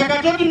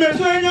 Saka toti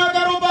meso enyu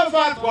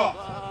akaropafadzwa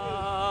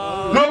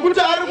nokuti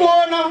ari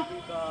kuona.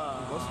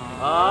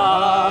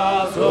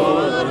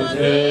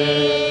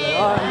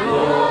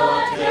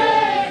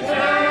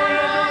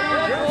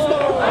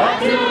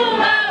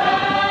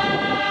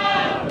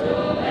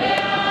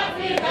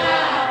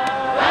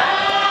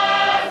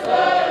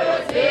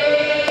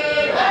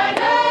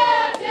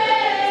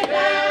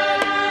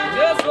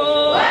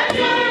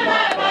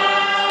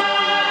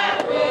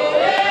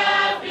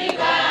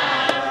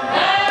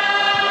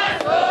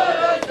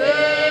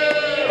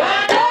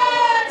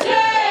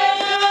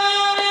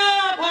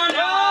 Bwana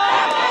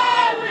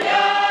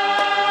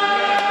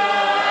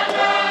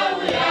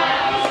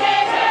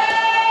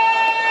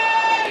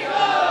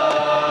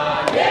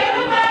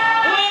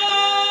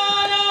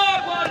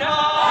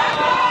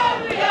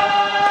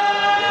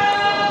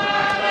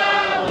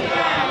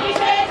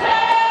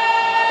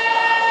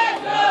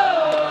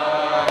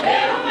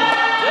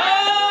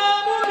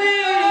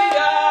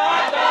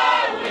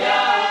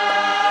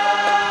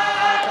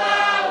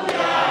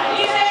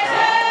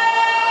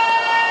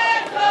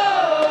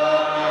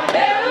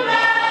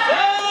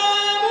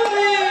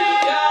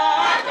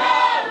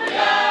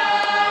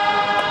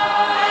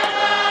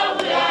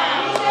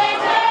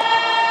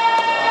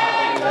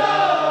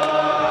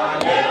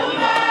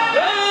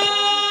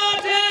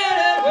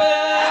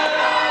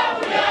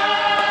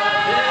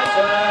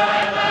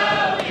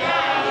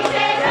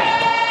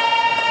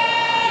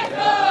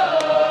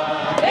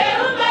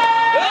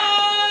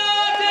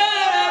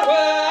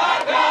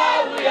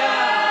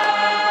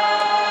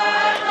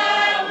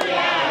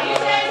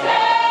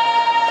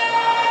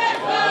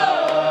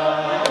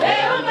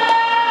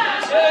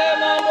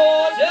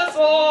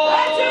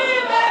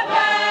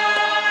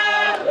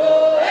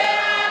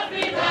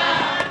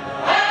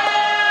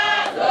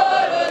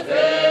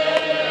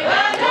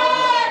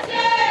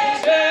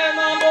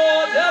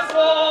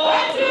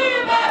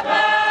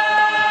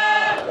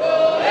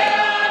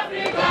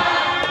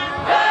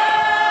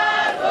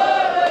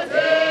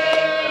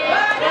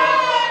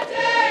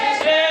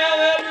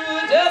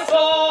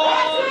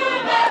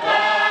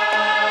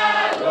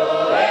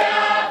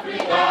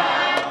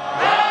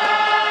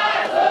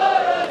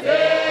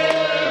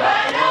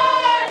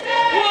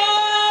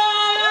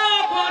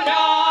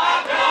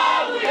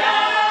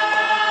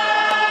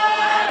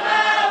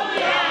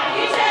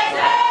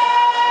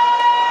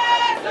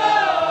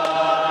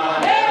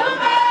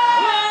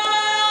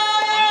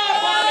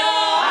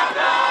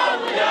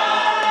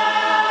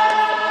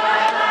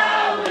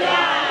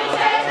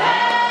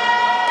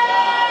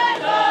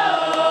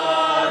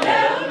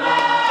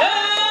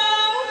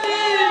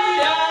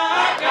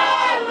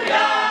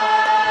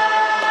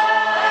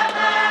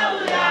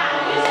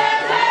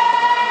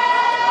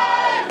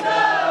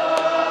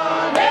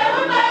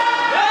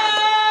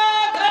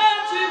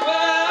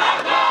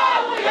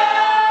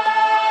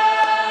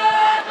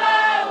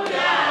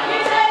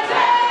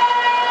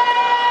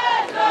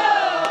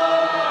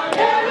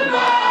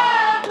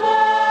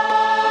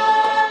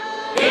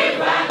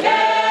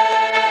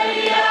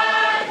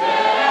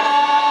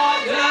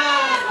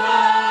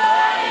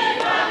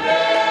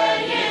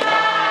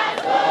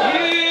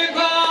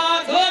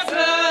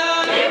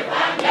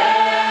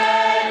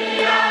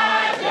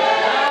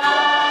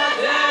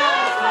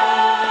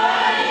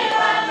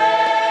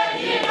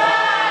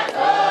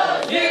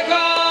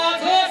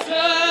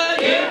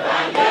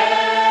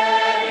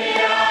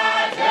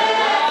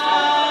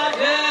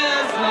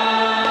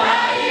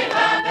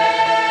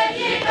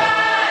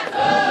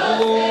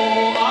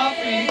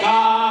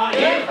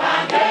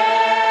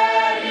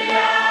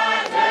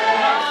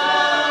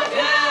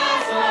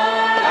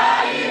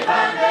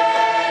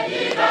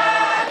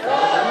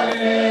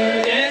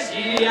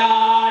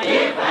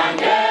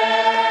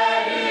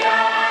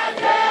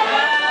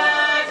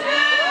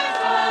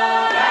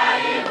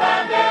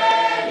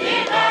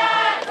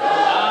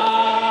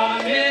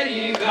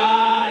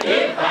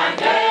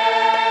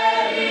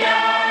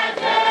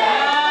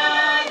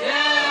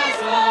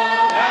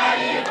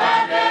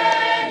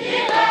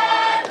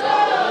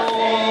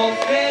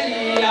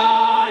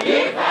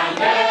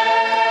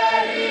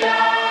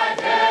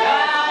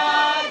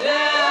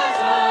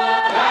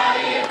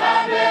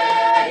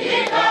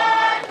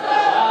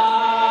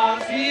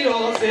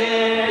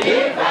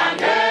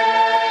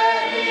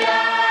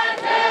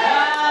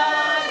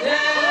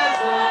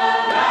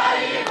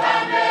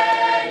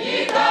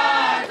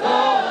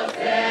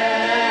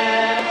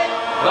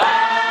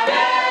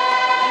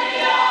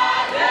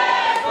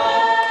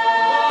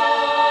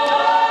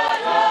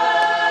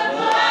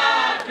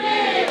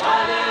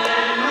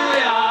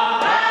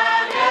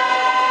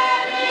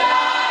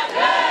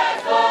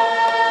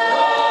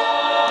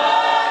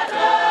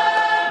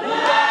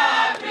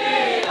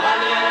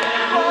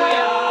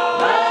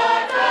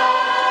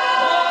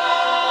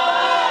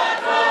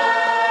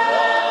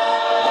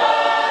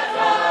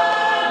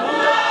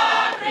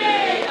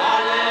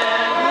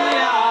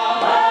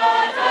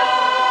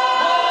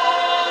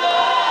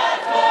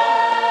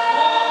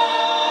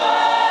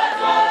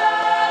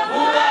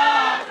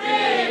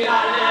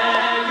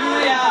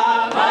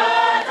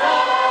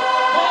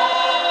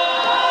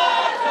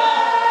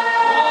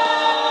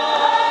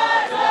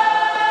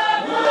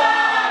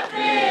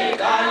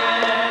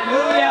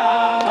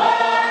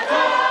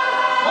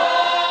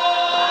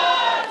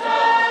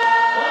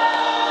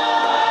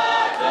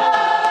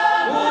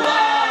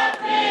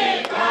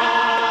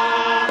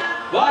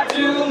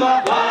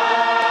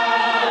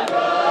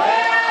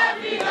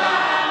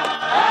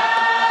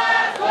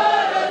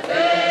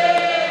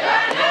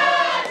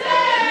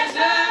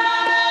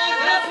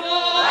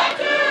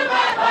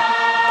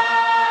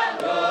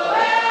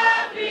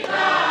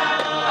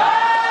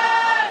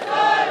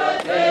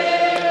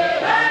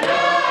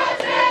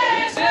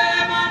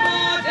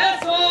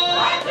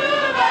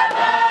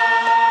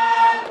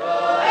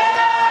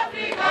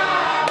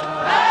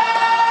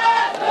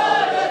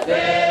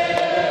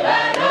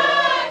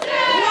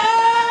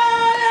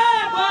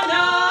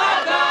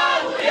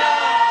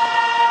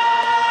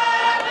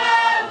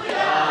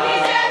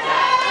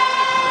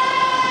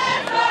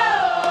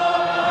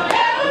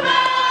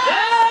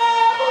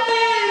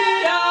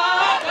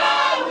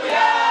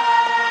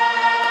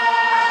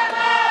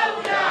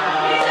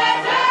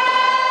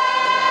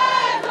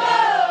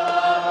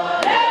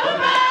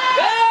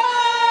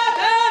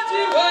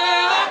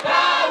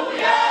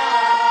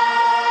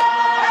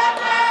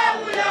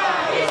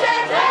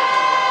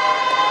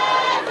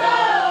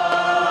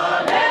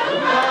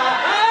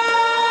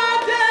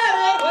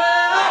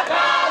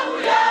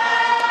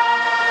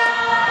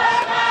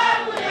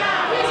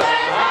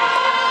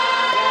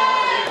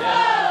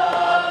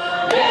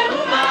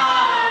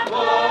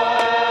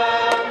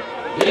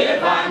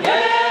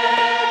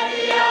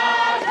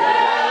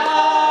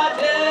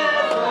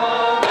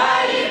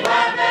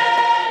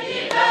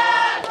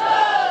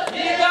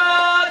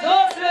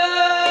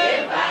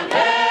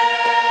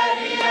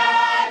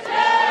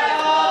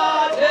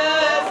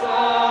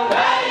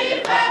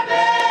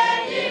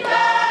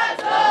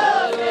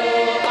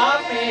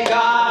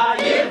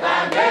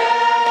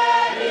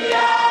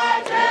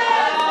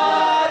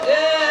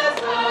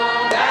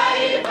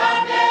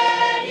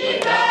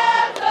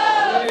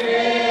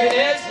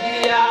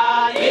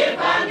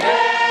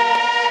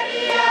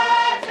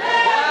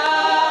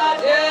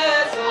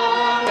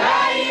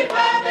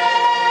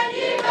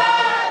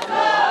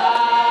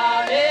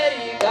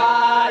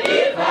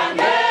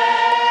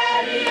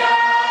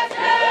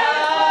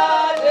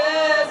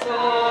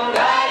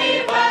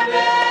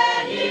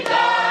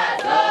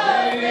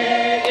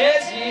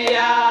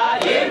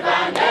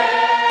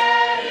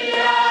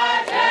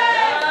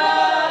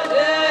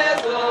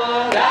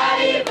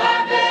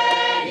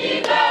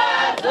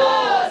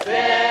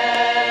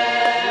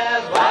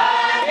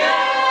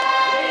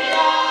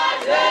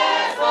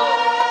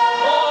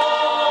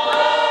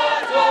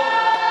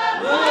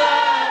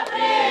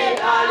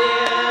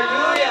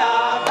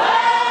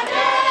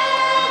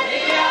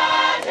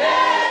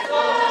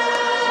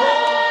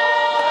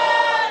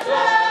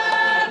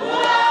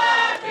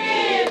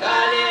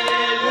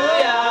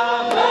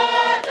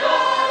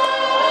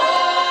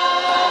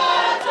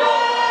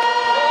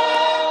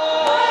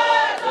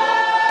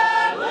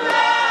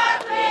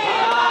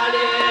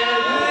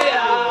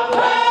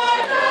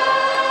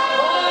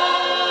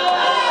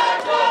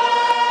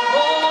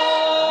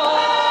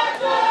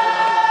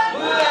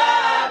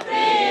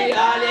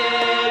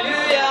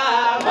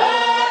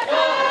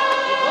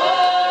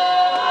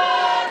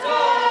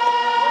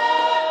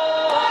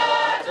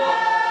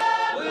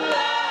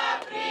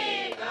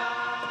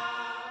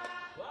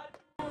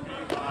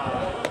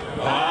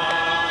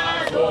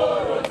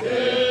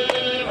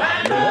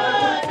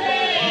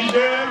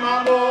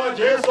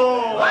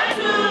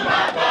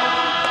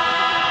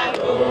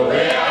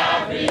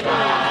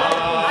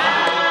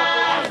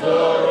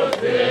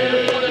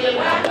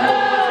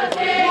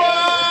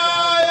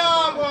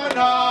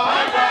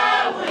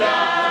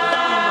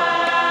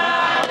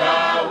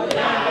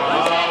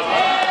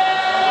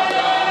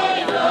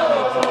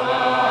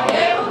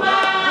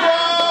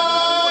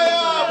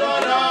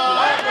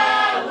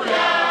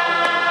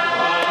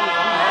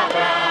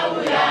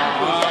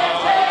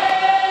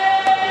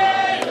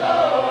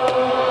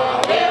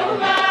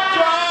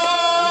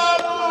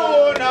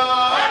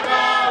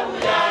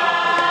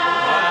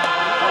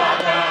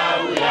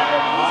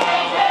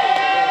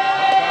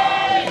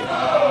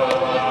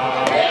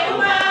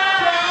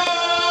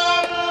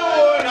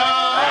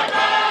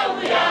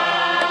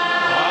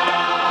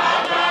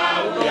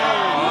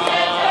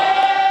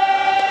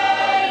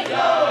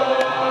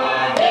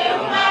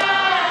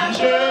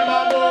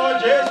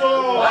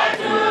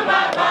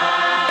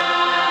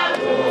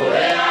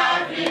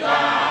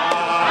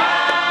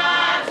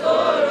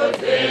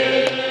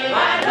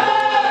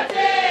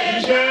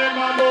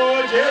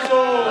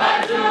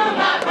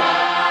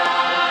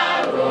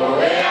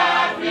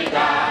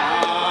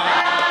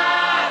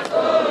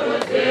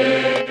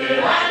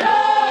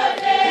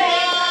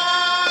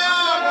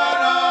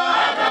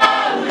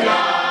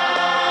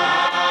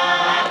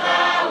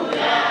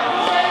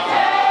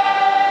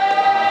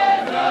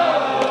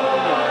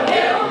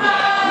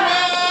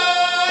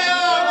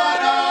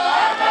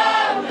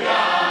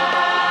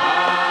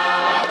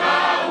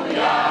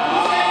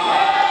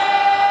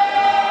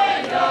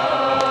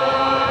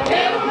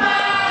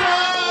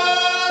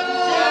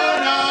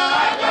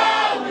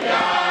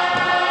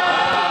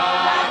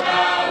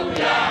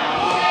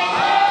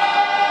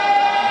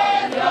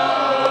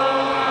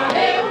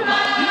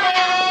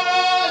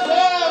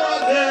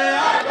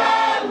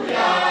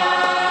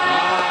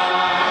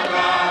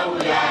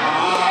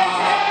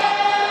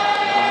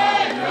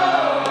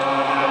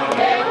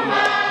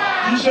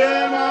Ishe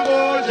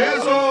mambo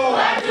Jesu.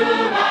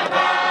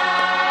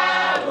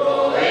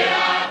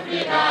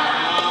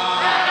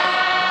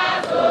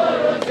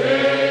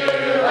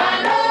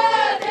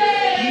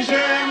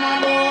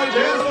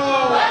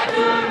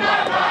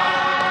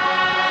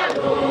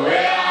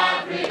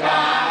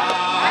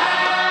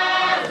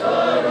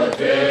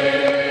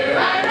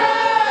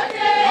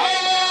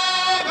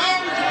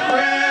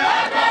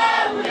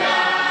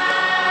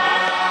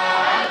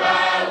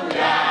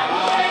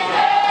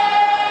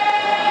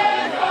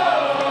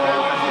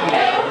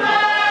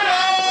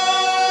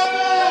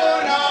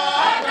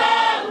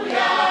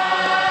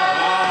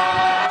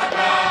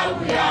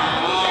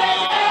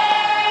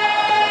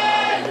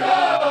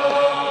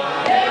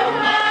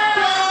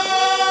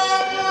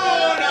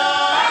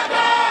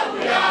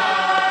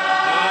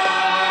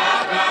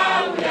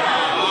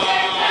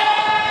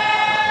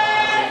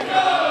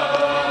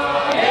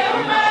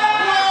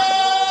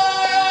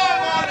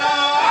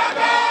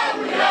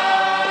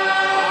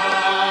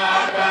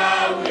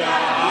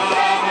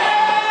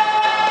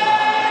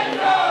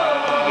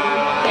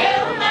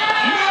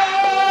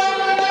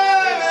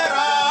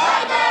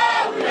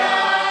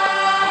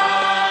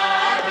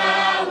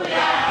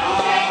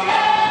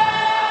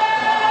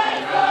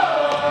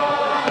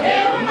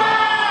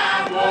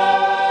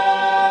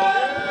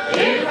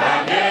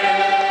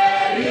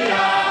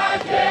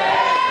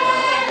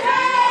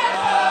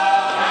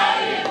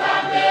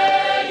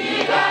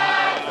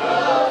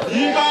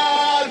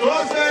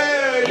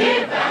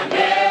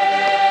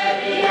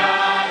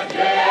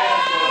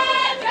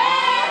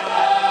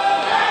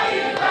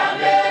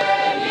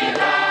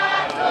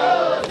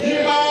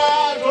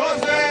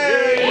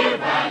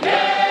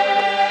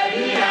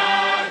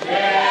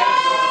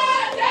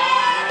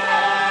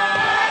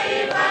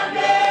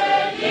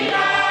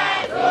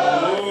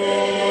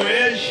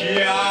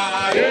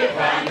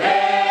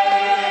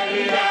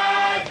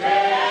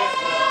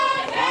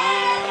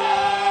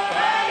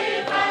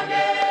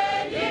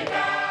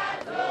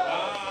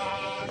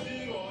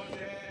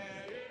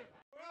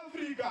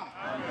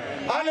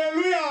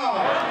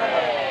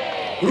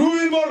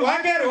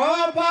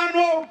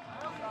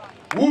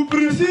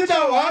 Uprisita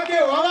wake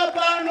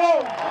wapano.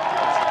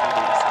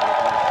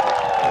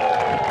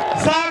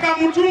 Saka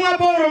mutumwa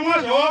Paulo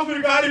mwasha wa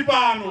Afrika ari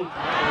pano.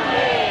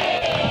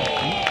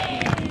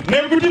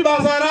 Nekuti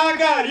basa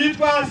rake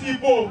aitwa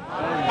sipo.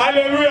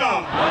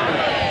 Hallelujah.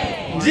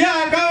 Ndiye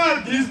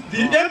akawa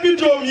the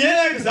epitome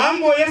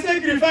yeexample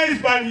yesacrifice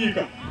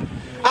panyika.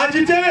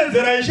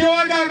 Achitevedzera Ishe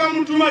wake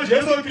akamutuma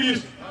Jesu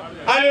Kristu.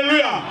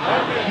 Hallelujah.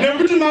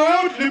 Nekuti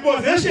mawealth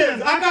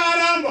repossessions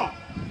akaramba.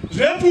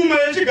 Zvepfuma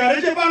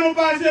yechigare chepano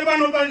pasi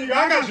pano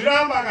panyika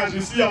akazviramba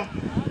akazvisiya.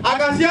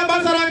 Akasiya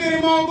basa rake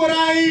remaoko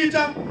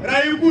raaiita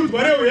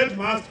raikudzwa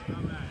reheadmaster.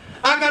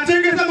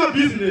 Akatengesa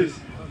mabusiness.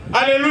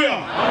 Hallelujah.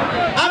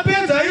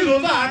 Apedza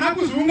izvozvo haana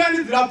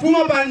kuzviunganidzira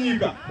pfuma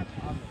panyika.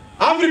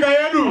 Afrika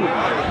yedu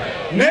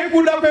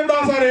nekuda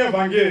kwebasa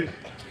reevhangeri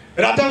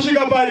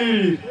ratasvika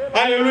pariri.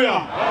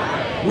 Hallelujah.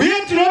 Uye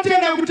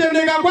tinotenda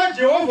kutendeka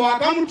kwaJehovha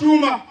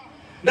akamutuma.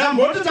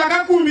 Ndamboti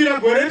takakumbira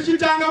gore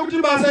richitanga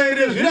kuti basa iri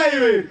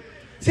rezvirayiro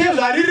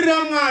sezvaririra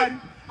Mwari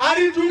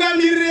ari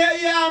tungamiriri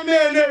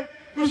yeamene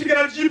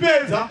kusvikira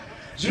tichipedza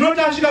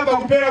zvinotasvika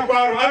pakupera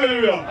kwaro.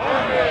 Hallelujah.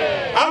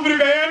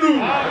 Afrika yedu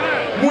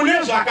mune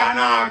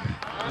zvakanaka.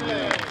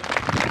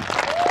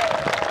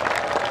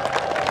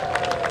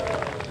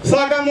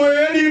 Saka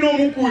mwoyo yedu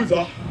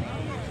inomukudza,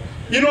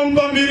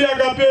 inomupa mbiri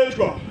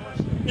yakapetwa,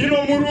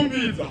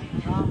 inomurumbidza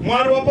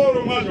Mwari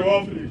waPaulo mwazha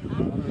waAfrika.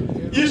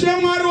 Ishe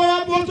Mwari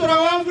wavapostora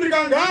vaAfrika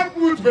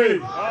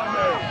ngaakudzwe.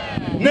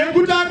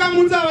 Nekuti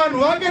akamutsa vanhu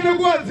vake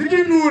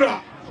nekuvadzikinura.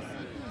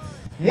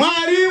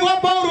 Mwari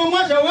waPaulo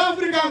mwazha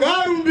waAfrika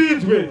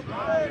ngaarumbidzwe.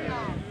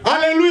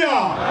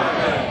 Hallelujah.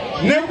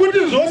 Nekuti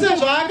zvose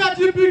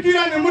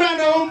zvaakatipikira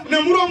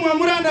nemuromo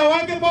wemuranda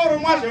wake Paulo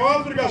mwazha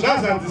waAfrika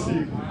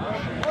zvazadzisika.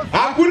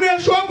 Hakune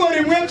shoko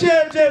rimwe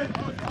chete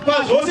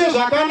pazvose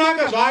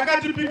zvakanaka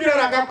zvaakatipikira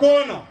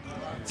rakakona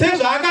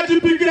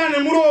sezvaakatipikira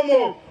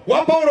nemuromo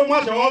waPaulo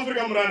mwazha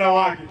waAfrika muranda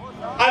wake.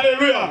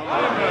 Hallelujah.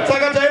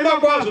 Saka taimba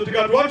kwazvo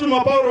tikati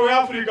watuma Paulo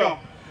weAfrika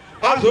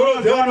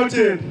azorodze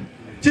vanotenda.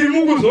 Tiri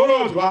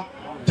mukuzorodzwa,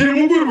 tiri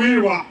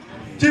mukurwirwa,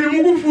 tiri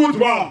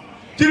mukufudzwa,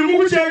 tiri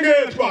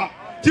mukuchengetwa,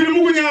 tiri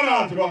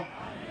mukunyaradzwa.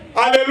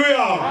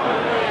 Hallelujah.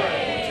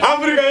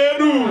 Afrika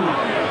yedu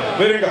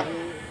verenga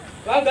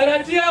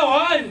Galatia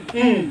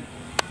 1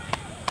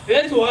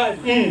 verse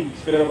 1.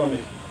 Sperera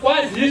pamene.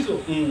 Kwaziso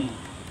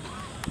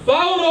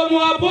Paulo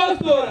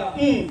muapostora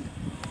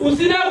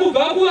usina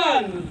kubva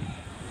kuvanhu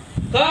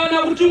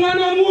kana kutumwa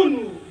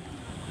nomunhu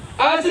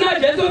asina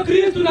Jesu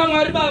Kristu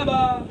naMwari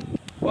Baba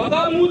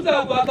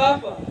wakamutsa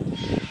kwakafa.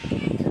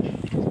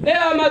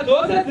 Nehama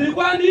dzose dziri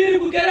kwandiri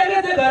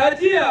kukereke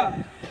dzeGalatia,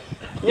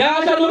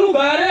 nyasha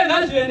norugare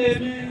ngazvive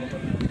nemi.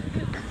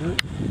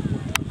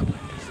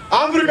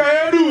 Afrika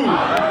yedu.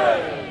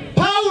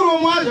 Paulo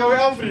mwazha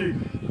weAfrika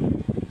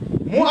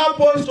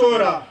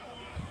muapostora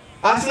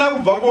asina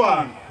kubva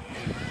kuvanhu.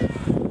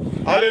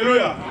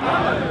 Hallelujah.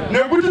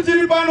 Nekuti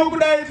tiri pano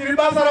kudai tiri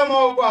basa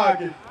ramaoko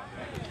ake.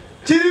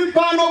 tiri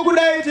pano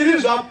kudai tiri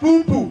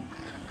zvapupu.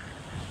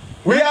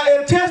 We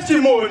are a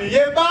testimony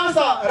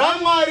yebasa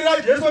raMwari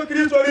raJesu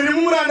Kristu riri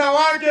mumuranda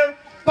wake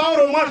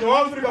Paulo Mwazha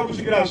waAfrica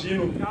kusvikira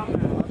zvino.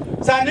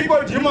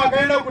 Nikodimo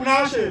akaenda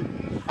kunashe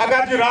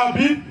akati,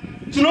 Rabbi,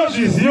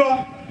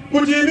 tinozviziva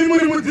kuti imi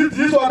muri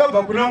mudzidzisi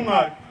wakabva kuna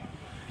Mwari,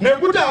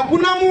 nekuti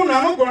hakuna munhu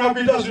anogona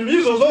kuita zvinhu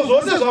izvozvo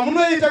zvose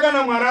zvamunoita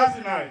kana Mwari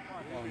asinaye.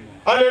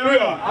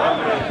 Haleluya.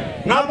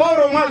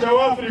 NaPaulo Mwazha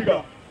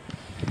waAfrica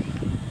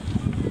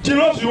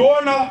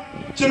tinozviona,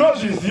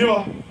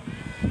 tinozviziva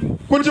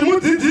kuti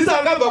mudzidzisi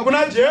akabva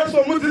kuna Jesu,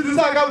 mudzidzisi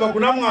akabva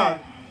kuna Mwari,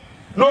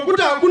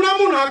 nokuti hakuna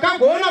munhu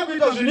akagona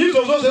kuita zvinhu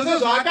izvozvo zvose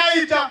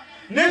zvaakaita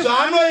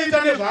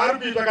nezvaanoita nezvaari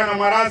kuita kana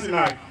Mwari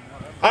asinaye.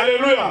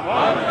 Haleluya.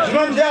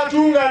 Zvino ndiye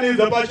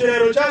atiunganidza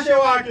pachirero chashe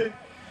wake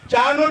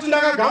chaanoti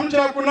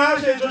ndakagamuchira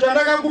kunashe icho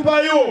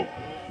chandakakupa iwo,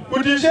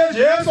 kuti Ishe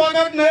Jesu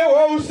akati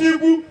naiwo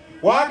usiku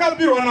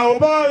hwaakapirwa nawo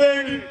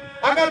pavavengi,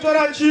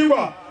 akatora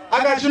chingwa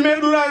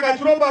akachimedura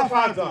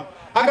akachiropafadza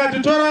akati,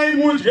 torai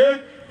mudye,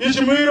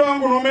 ichi muviri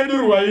wangu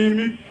unomedurwa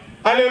imi.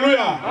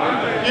 Haleluya.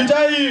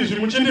 Itai izvi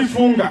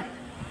muchindifunga.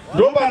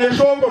 Ndopane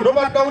shoko,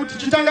 ndopatida kuti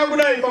tichitanga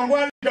kudai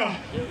panguva dika.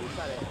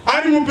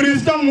 Ari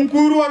muprista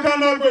mukuru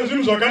wakanaka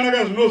wezvinhu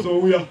zvakanaka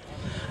zvinozouya.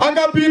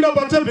 Akapinda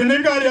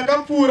patebhenekari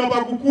yakapfuura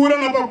pakukura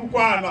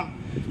napakukwana,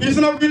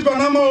 isina kuitwa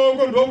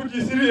namaoko, ndokuti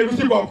isiri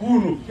yekusikwa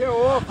kuno.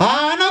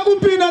 Haana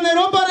kupinda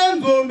neropa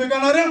renzombe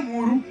kana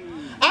remhuru.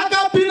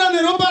 Akapinda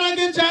neropa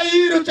rake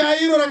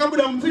chairo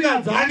rakabuda mutsinga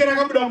dzake,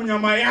 rakabuda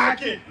munyama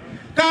yake.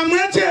 Kamwe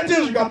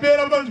chete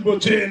zvikapera panzvimbo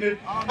tsvene,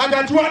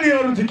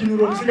 akatiwanira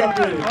rudzikinuro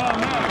rusingaperi.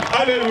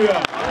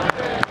 Haleluya.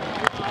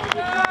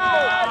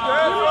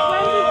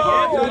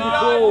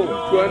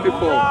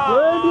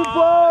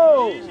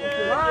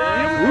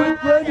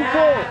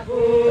 24.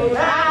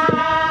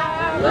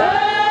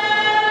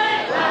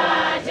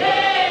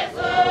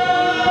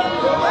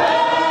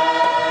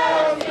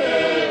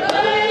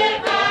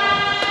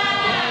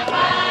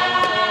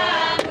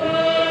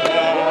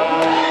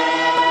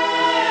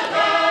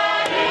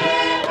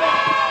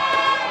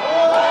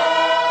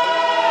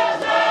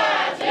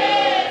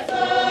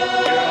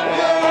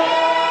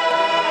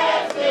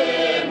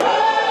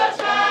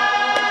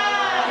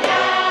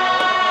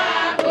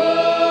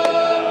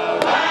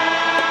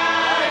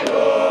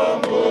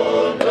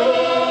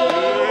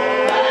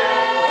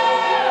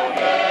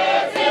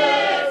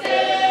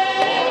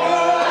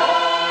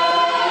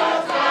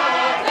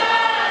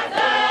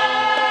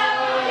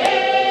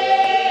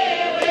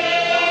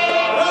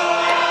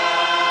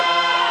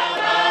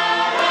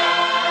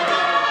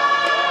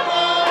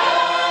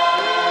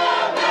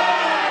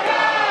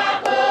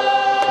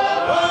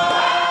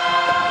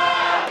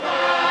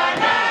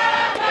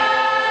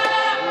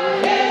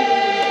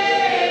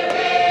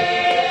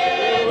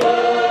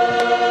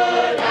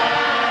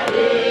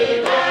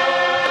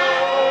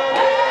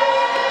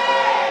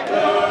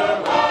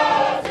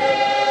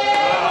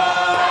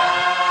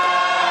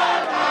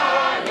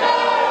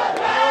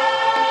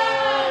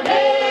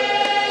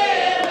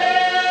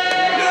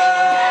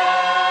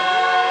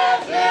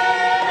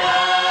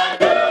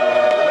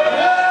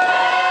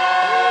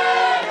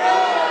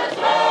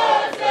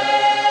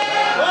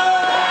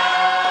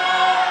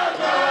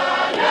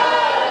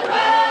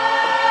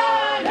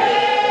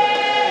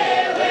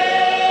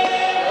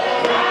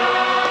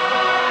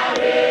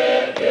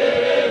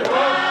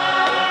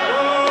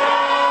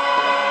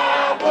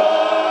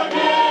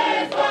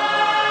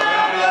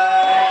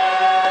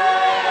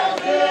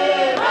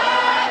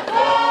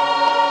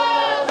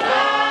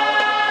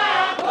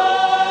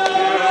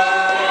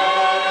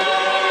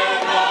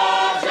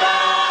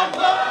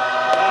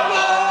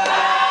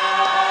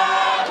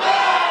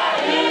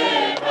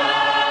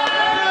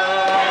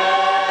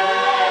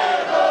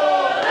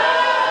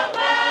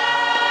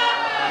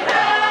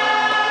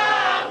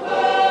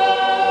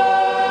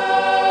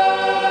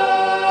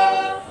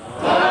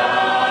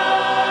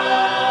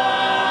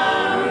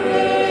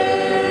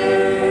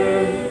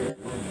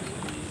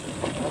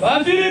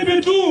 Filipi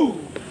 2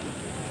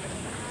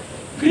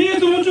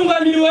 Kristu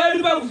mutungamiri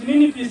wedu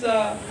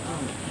pakuzininipisa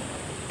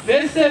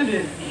verse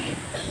 7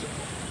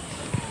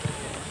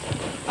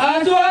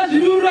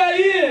 atowazvidurura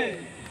iye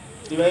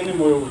ivaini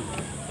moyo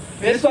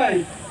verse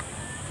 5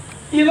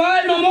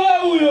 ivai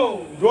nomoyo uyo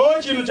ndo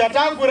chinhu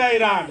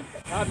chatakurayirana.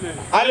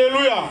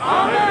 Haleluya.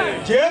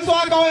 Jesu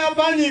akauya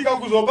panyika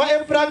kuzopa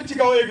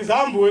practical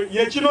example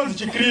yechinonzi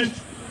chiKristu.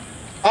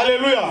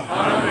 Haleluya.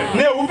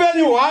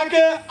 Neupenyu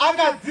hwake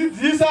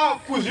akadzidzisa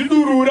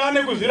kuzvidurura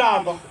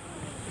nekuzviramba.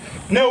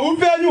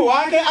 Neupenyu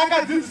hwake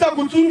akadzidzisa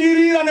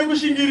kutsungirira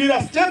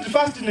nekushingirira,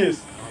 steadfastness.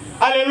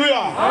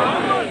 Haleluya.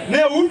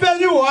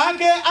 Neupenyu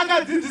hwake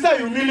akadzidzisa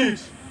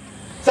humility.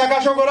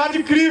 Saka shoko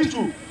rati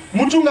Kristu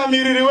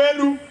mutungamiriri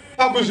wedu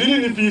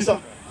pakuzvininipisa.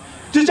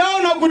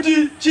 Tichaona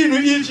kuti chinhu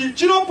ichi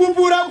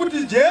chinopupura kuti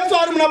Jesu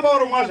ari muna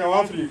Paulo Mwazha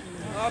waAfrica.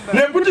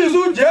 Nekuti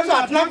isu Jesu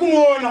hatina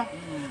kumuona.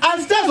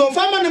 Asi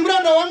tazofamba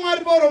nemuranda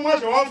waMwari Paulo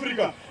Mwazha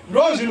waAfrica,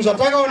 ndo zvinhu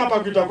zvatakaona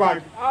pakuita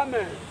kwake.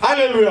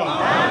 Haleluya.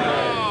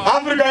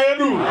 Afrika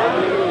yedu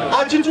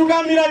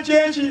achitungamira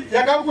chechi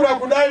yakakura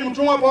kudai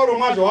mutumwa Pauro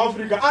Mwazha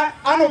waAfrica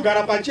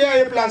anogara pacheya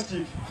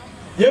yeplastic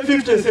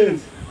ye50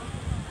 cents.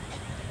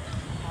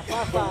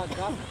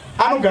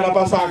 Anogara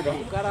pasaga.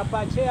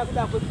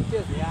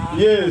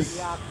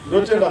 Yes,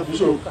 ndotenda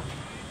bishop.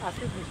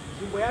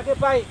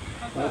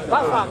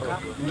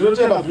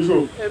 Ndotenda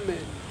bishop.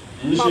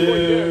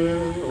 Ishe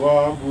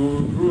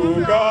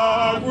waburuka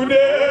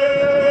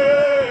kudenga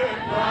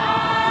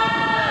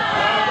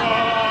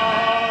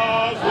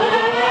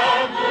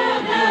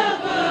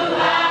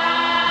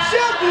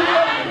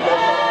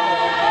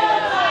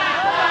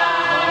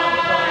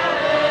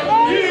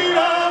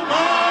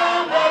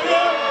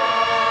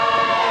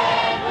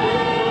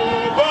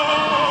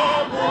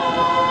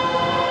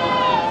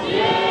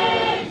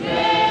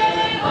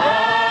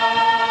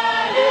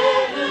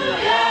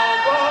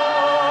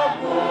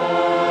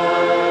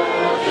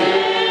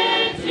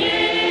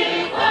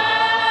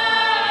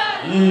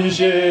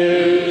Ishe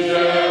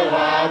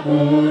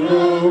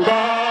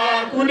waburuka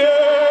kudenga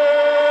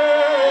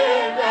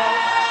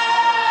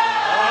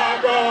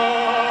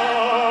akazola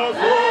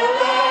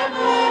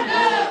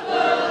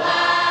munukula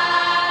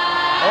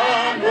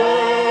ando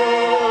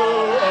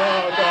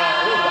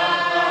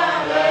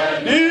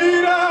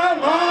akalanira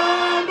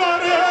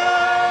mambare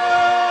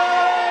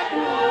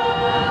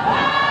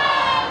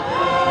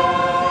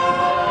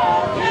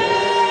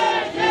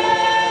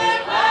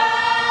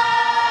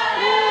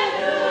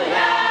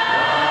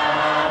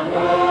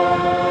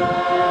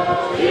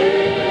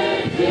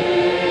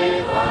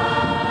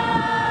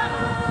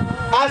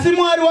asi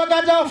Mwari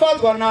wakati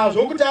afadzwa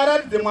nazvo kuti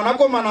aratidze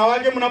mwanakomana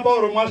wake muna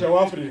Pauro Mwazha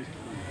waAfrica.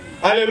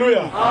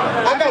 Haleluya.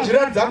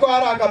 Akazviratidza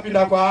kwaari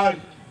akapinda kwaari.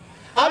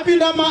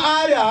 Apinda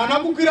maari haana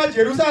kukwira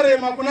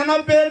Jerusarema kuna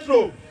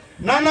naPetro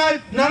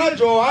nana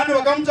Johani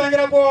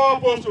vakamutangira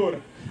kwavapostora.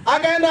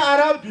 Akaenda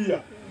Arabia,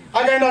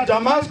 akaenda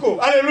Damasco.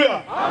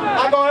 Haleluya.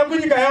 Akauya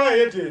kunyika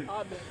yavaHedheni.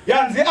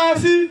 Yanzi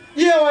asi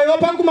iye waiva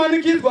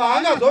pakumanikidzwa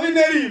haangazovi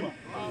nerima.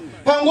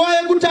 Panguva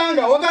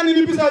yekutanga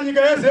wakaninipisa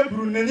nyika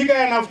yeZebhuruni nenyika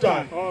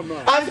yaNafutari.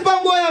 Asi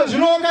panguva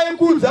yazvino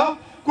wakaikudza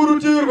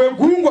kurutivi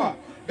rwegungwa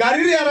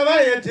Garirea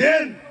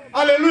ravaHedheni.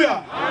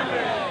 Haleluya.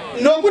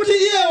 Nokuti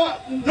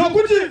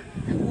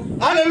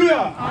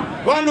haleluya,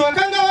 vanhu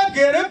vakanga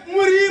vagere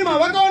murima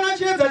vakaona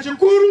chiedza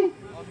chikuru,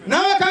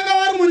 navakanga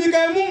vari munyika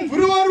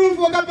yemumvuri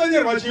worufu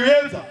vakapenyerwa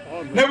chiedza,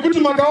 nekuti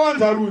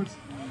makawanza rudzi,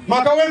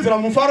 makawedzera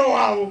mufaro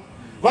wavo.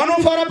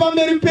 Vanofara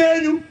pamberi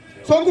penyu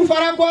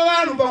sokufara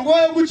kwavanhu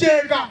panguva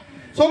yokucheka,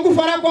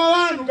 sokufara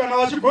kwavanhu kana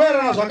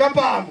vachigoverana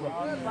zvakapambwa.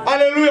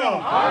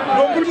 Haleluya.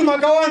 Nokuti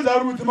makawanza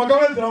rudzi,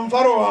 makawedzera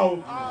mufaro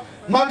wavo.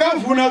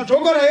 Makavhuna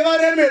joko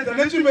raivaremedza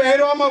netsvimbo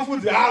yaireva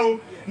mafudzi avo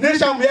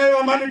neshamhu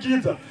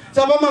yaivamanikidza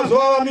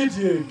sapamazuva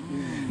avaMidhiani.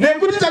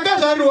 Nekuti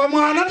takazvarirwa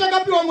mwana,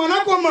 takapiwa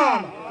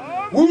mwanakomana,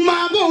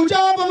 umambo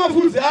huchava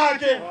pamafudzi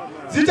ake,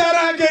 zita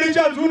rake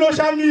richanzi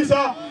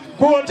unoshamisa,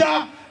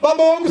 gota,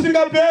 baba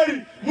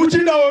wokusingaperi,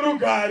 muchinda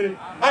worugare.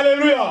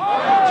 Haleluya.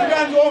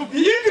 Chikanzi of the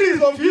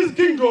increase of his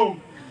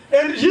kingdom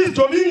and his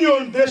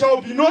dominion there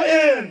shall be no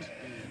end,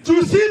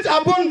 to sit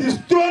upon the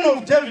throne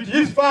of David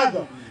his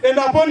father, and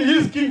upon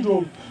his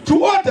kingdom,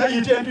 to order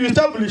it and to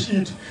establish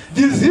it.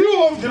 The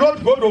zeal of the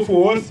Lord God of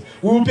hosts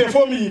will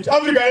perform it.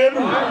 Africa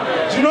yedu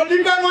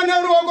zvinodikanwa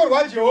neruoko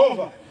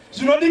rwaJehovha,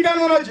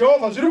 zvinodikanwa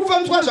naJehovha zviri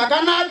kufambiswa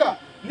zvakanaka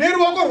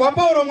neruoko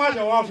rwaPauro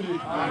Mwazha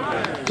waAfrica.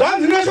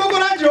 Zvanzi neshoko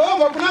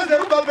raJehovha kuna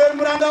Zerubhabheri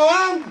muranda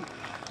wangu,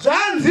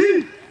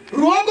 zvanzi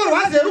ruoko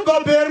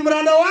rwaZerubhabheri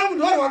muranda wangu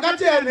ndo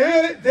rwakateya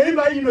nheyo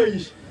dzeimba ino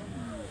izvi,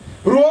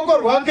 ruoko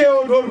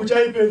rwakewo ndo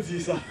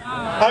ruchaipedzisa.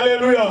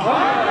 Haleluya.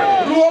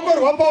 Ruoko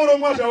rwaPauro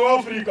Mwazha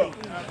waAfrica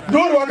ndo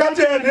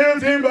rwakateya nheyo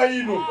dzeimba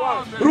ino,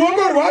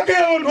 ruoko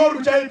rwakewo ndo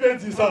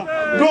ruchaipedzisa,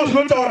 ndo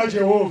zvinotaura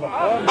Jehovha.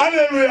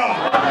 Haleluya.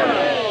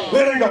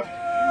 Verenga.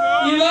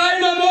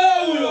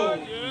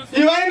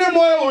 Ivai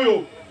nemwoyo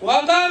uyo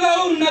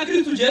wakanga uri muna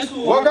Kristu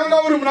Jesu,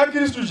 wakanga uri muna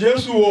Kristu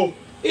Jesuwo.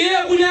 iye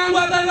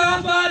kunyangwa akanga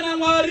afana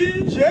Mwari,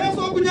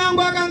 Jesu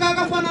kunyangwa akanga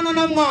akafanana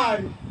na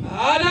Mwari.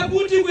 haana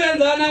kuti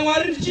kuenzana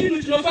naMwari ndi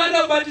chinhu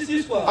chinofanira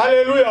kubatisiswa.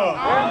 Haleluya.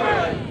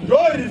 Ndo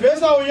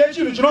reversal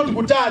yechinhu chinonzi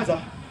kutadza,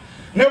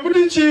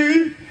 nekuti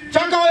chivi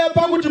chakauya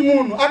pakuti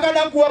munhu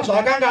akada kuva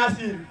zvaakanga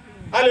asiri.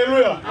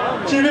 Haleluya.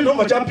 Chivi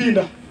ndobva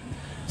chapinda.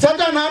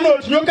 Satani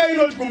anoti, nyoka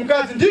inoti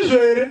kumukadzi, ndizvo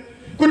here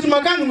kuti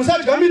makanzi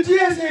musadya miti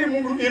yese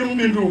iri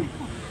mubindu?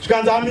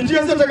 Zvikanzi miti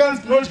yese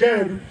takanzi tinodya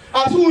hedu,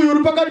 asi uyu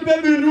uri pakati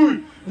pebindu uyu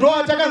ndo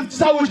atakanzi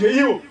tisaudye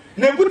iwo,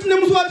 nekuti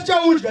nemusi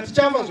watichaudya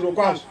tichafa zviro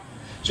kwazvo.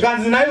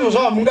 Zvikanzi naizvozvo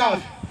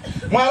hamungafi.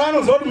 Mwari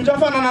anoziva kuti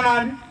muchafanana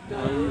nani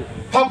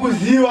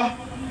pakuziva.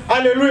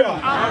 Haleluya.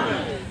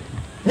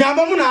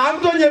 Nyamba munhu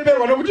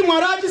haakutonyeperwa, nekuti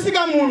Mwari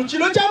achisika munhu,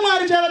 chido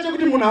chaMwari chaiva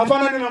chekuti munhu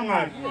afanane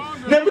naMwari.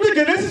 Nekuti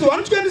Genesis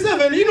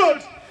 1:27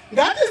 inoti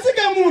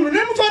ngatisike munhu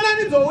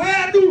nemufananidzo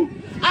wedu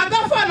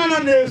akafanana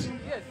nesu.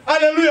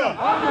 Haleluya.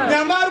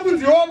 Nyamba ari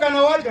kunziwo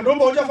kana wadya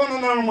ndomba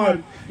uchafanana naMwari.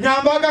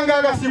 Nyamba akanga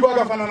akasikwa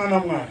akafanana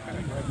naMwari.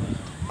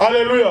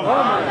 Haleluya.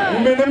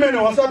 Mumene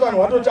wasatani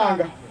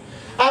watotanga.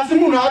 Asi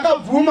munhu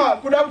akabvuma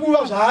kuda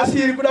kuva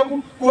zvaasiri, kuda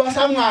kuva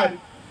samwari,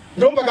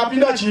 ndo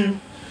pakapinda chivi.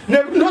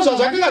 Ndo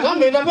zvazvakanga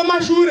zvamboita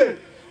pamashure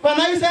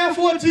pana Isaya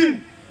 14.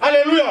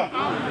 Haleluya.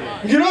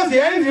 Ngirozi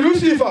yainzi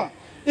Lucifer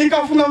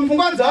ikafunga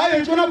mupfungwa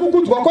dzayo ichiona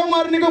kukudzwa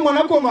kwaMwari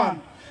nekwemwanakomana.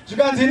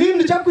 Zvikanzi inini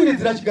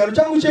ndichakwiridzira chigaro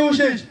changu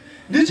cheushechi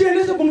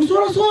ndichiendese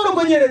kumusoro-soro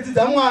kwenyeredzi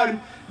dzaMwari,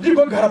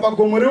 ndigogara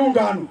pagomo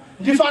reungano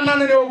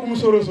ndifanane newo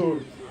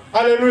kumusoro-soro.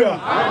 Haleluya.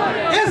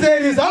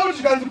 Ezeri zauri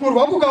chikanzi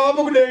kurwa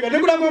kukavapo kudenga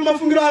nekuda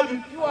kwemafungiro api?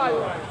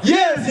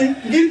 Yes,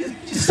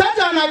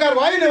 Satani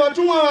akarwa aine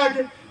vatumwa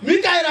vake,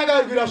 Mikaeri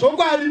akarwira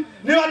zvokwadi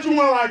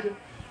nevatumwa vake.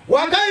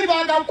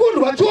 Wakaipa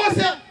akakundwa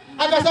chose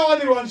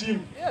akasawanirwa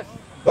nzvimbo.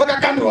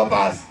 Vakakandwa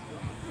pasi.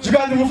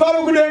 Zvikanzi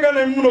mufaro kudenga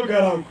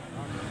nemunogarako.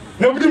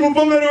 Nekuti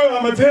mupomeri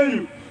wehama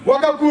dzenyu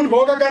wakakundwa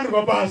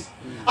wakakandwa pasi.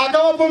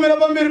 Akavapomera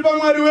pamberi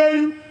paMwari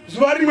wenyu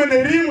zuva rimwe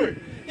nerimwe.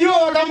 Ivo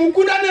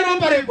vakamukunda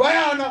neropa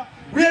regwayana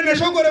uye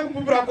neshoko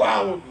rekupupura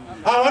kwavo.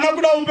 Havana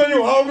kuda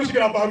upenyu hwavo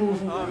kusvikira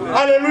parufu.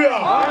 Haleluya.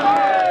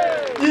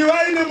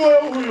 Ivaine moyo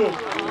uyo.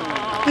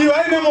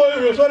 Ivaine moyo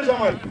uyo. Sorry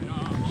shamwari.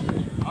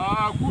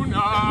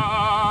 Hakuna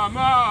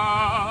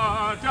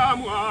matamwari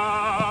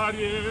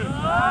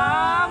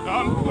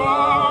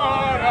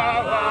Namkora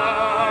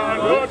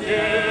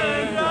vanotenda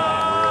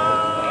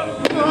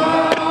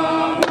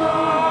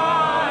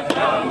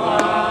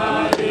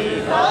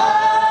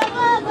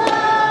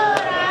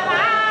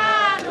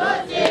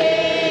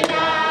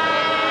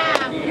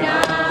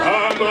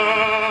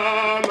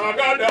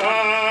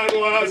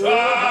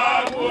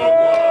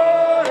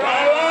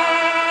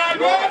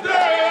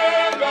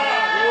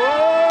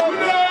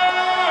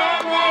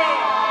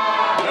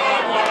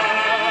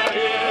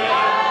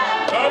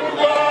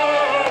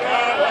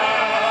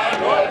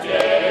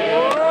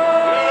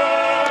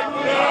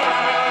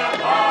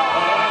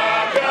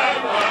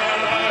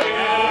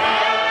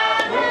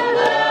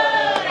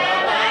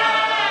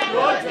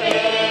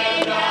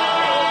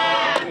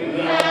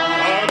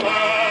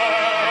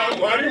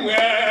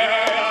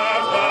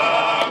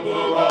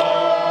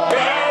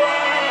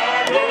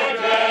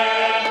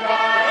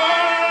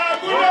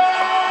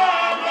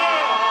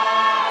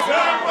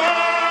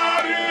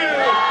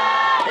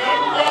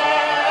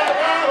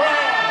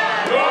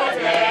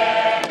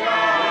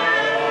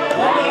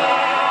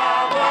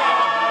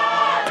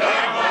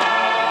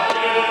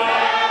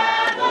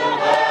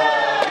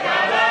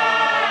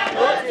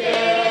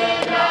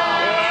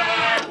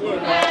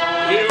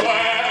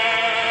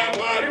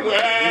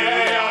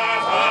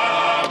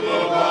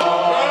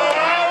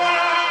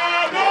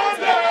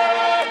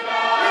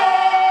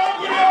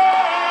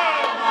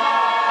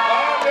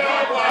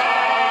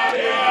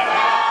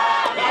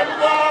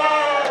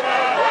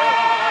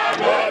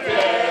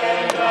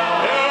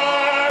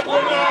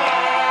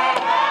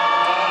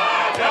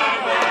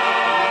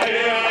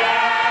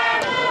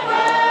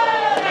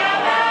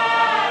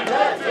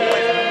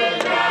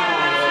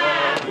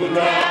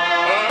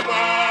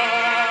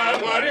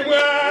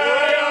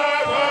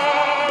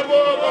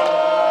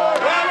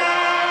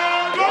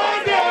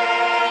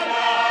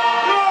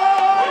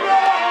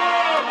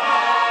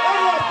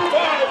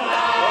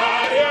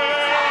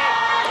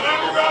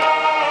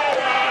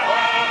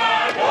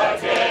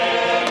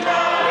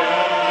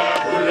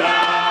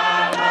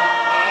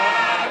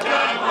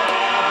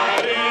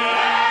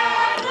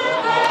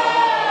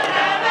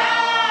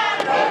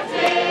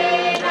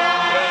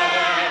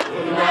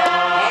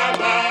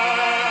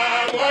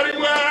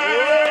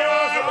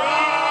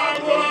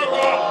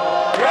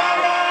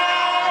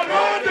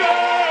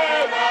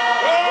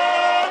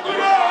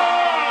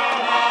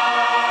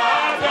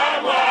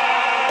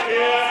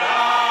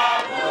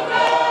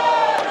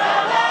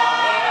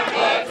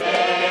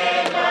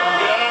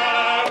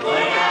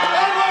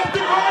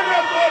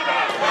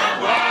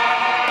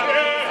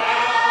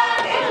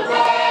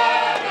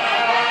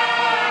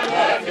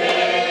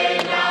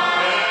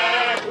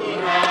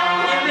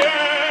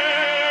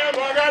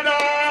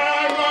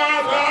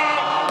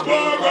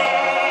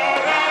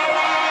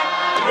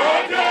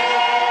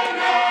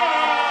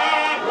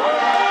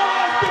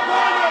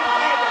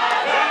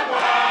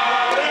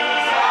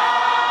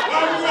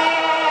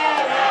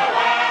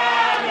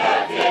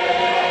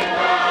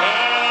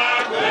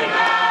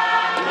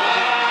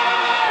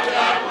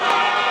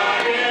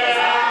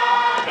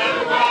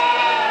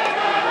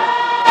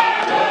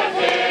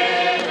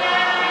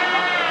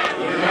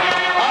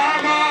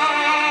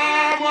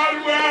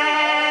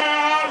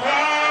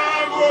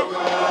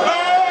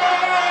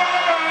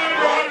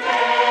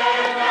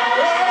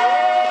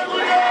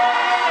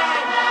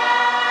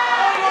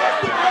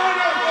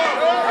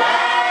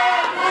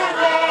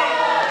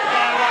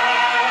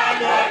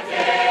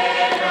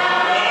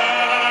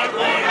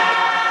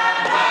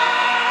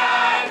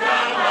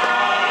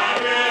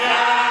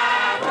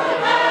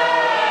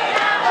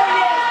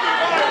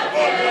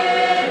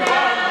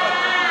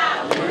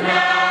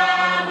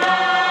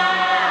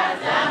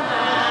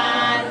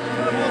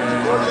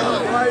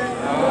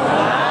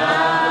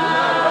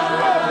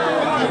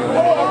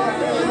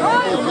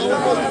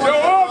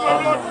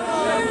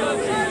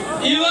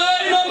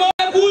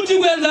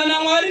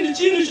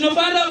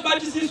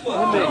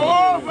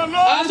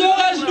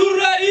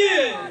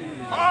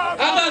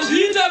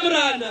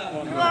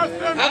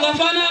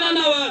akafanana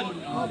navanhu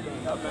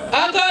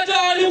akati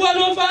awanikwa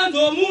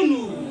nofanzo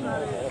womunhu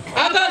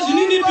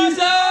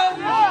akazvininipisa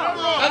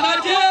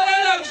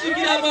akateerera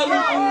kusvikira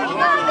parufu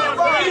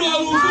irwa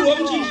rufu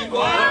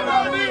rwomuchinjikwa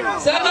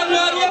saka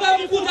Mwari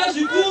vakamukudza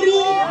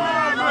zvikuru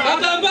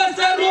akamba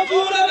zita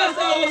rinopfuura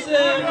basa ose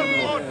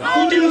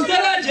kuti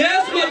muzita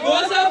raJesu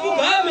magosi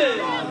apfugame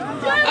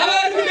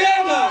avari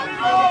kudenga.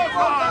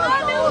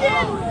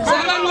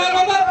 Saka Mwari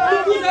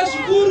vakamukudza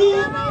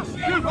zvikuru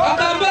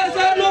akamba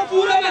zita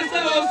rinopfuura basa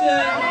ose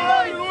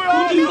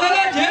kuti muzita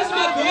raJesu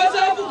magosi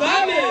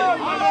apfugame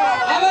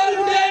avari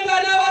kudenga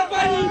navari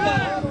panyika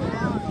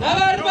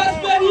navari pasi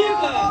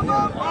penyika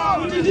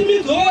kuti ndimi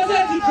dzose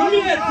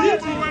dzibvumiwe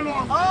dziti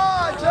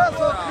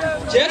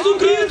Jesu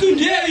Kristu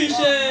ndiye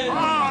Ishe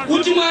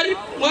kuti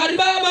Mwari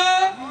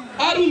Baba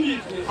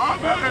arumbidzwe.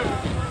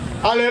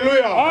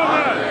 Haleluya.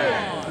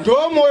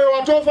 Ndo moyo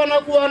watofana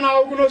kuva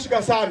nawo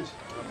kunosvika sandi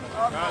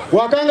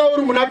wakanga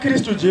uri muna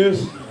Kristu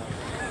Jesu,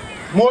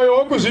 moyo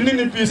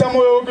wokuzvininipisa,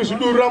 moyo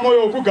wokuzvidurura,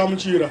 moyo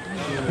wokugamuchira,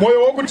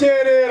 moyo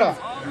wokuteerera,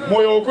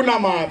 moyo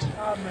wokunamata.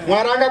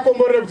 Mwari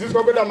akakomborera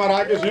kudzidziswa kwedama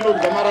rake zvino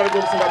kudama rake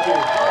kusingaperi.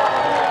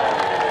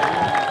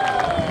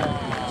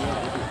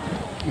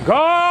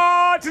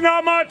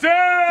 Ngatinamate!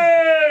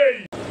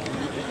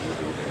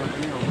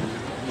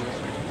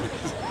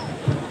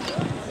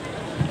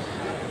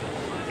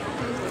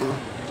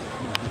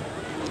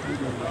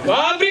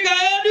 Afrika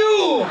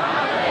yedu.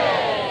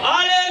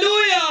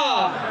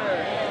 Haleluya.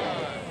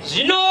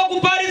 Zvino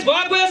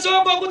kuparidzwa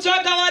kwesoko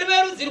kutsvaka vari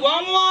verudzi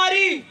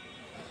rwaMwari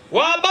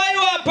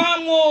wabaiwa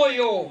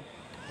pamwoyo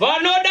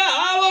vanoda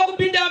havo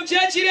kupinda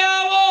muchechi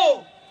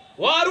ravo,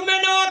 varume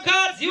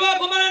navakadzi,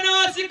 vakomana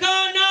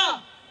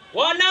navasikana,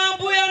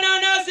 wanambuya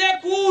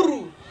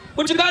nanasekuru,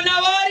 kuti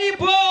kana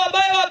varipo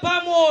vabaiwa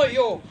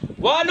pamwoyo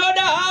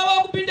vanoda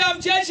havo kupinda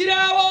muchechi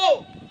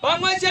ravo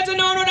pamwe chete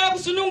navanoda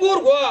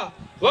kusunungurwa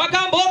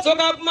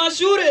vakambodzoka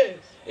kumashure.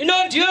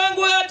 Ino ndiyo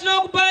nguva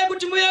yatinokupai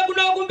kuti muye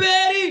kuno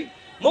kumberi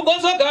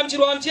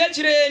mugozogamuchirwa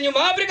muchechi renyu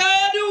muAfrica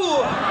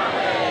yedu.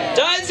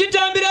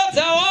 Taisitambira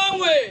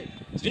dzavamwe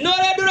zvino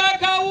redu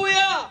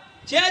rakauya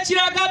chechi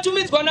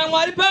rakatumidzwa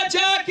naMwari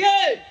pachake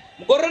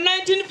mugore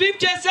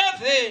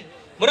 1957.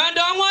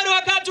 Muranda waMwari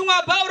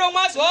wakatumwa Paulo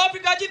mwazi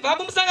waAfrica achibva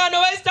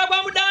kumusangano weIsta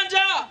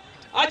kwamudanja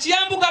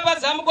achiyambuka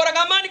pazamuko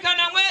rakamanika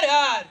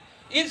naMwerehari.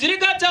 Inzwi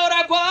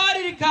rikataura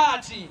kwaari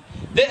rikati,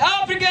 The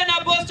African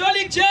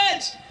Apostolic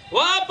Church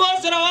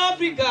vaapostora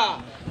vaAfrica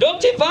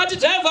ndokuchibva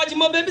tidhaivha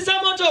chimobembisa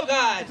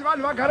motokari.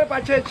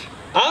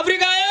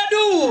 Africa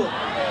yedu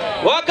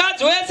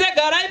wakadzi wese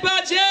garai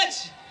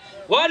pachechi,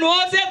 vanhu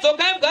vose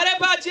dzokai mugare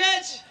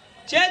pachechi,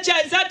 chechi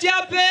haisati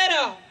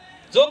yapera,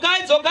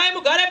 dzokai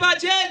mugare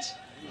pachechi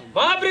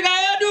muAfrica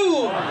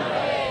yedu.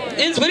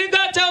 Inzwi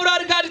rikataura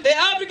rikati The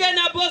African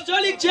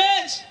Apostolic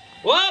Church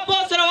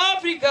vaapostora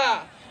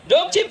vaAfrica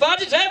ndokuchibva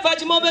tidhaivha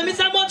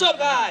chimobembisa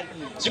motokari.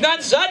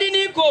 Zvikanzi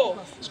zvadiniko?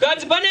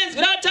 Zvikanzi pane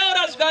inzwi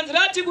rataura, zvikanzi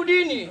rati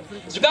kudini?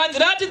 Zvikanzi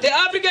rati The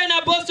African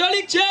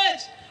Apostolic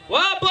Church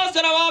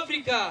vaapostora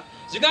vaAfrica.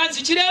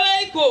 Zvikanzi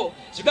chireveiko?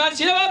 Zvikanzi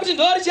chireva kuti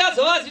ndo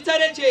richazova zita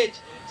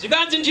rechechi.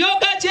 Zvikanzi ndiyo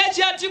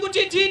kachechi yatiri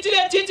kuti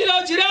tiitire titire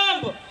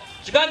uchirambo.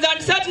 Zvikanzi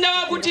handisati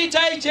ndava kuti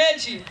itai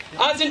chechi,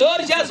 asi ndo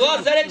richazova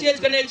zita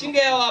rechechi kana ichinge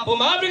yavapo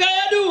muAfrica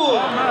yedu.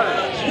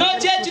 Zvino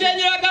chechi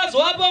renyu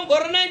rakazovapo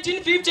mugore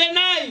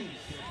 1959.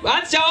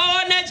 Vanzi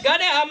chavawana dya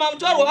nehama,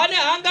 mutorwa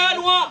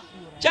nehanganwa,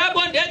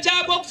 chako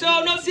ndechako kuseva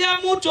unosiya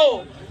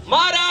muto,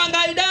 mara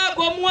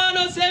angaidako mumwe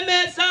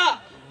anosemesa.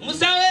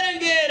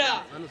 Musaverengera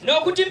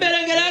nokuti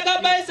mberengera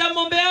yakabaisa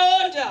mombe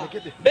yaonda,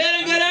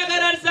 mberengera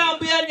yakararisa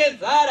mbuya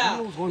nenzara,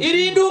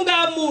 iri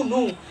idunga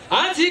munhu,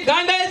 hanzi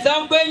igangaidza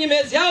mukwenyu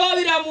mezi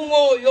yavavira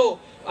mumwoyo,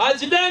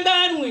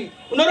 hadzidanganwi.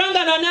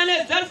 Unorangana nane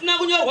zita risina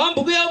kunyorwa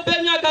mbuku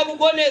yeupenyu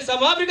akakukonesa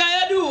muAfrica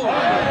yedu.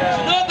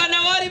 Zvino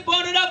kana varipo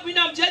vanoda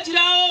kupinda muchechi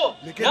ravo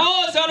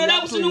navose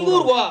vanoda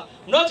kusunungurwa,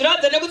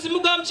 munozviradza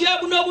nekusimuka muchiya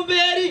kuno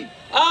kumberi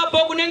apo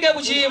kunenge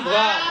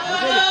kuchiimbwa.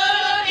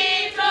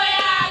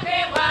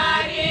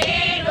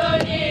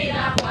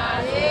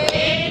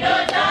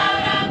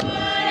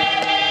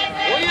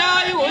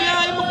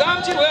 Uyai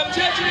mugamuchirwe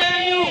muchechi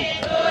renyu.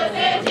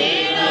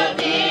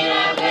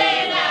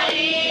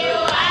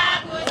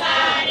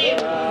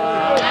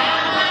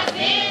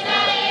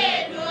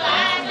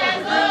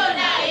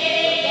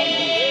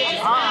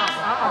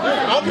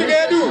 Africa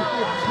yedu.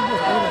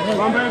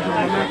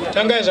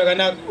 Tangai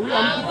zvakanaka.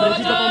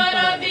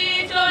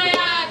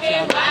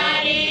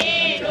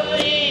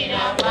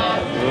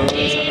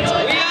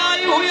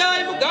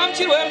 Uyai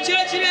mugamuchirwe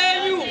muchechi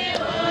renyu.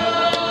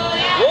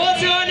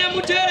 Vose vane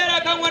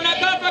muteerera kamwana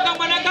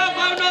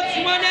kafa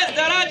unodzimwa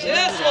nezita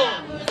raJesu.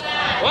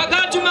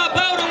 Wakatuma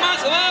Paulo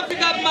mwazi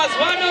waAfrica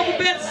kumazuva ano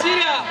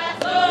kupedzisira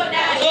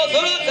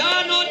kuzozorodza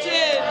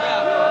vanotenda.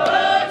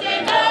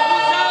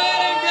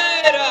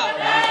 Musaverengera.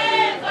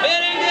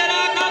 Verengera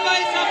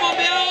akabaisa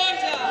mombe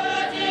yaonda.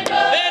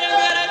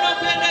 Verengera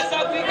inopendesa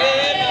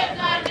kuigehena.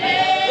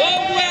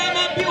 Ndomuwe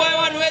amapiwa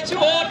yevanhu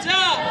vechihota.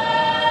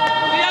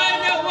 Uyai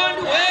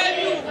neuwandu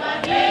hwenyu.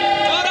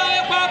 Tora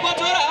wekwako,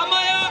 tora hama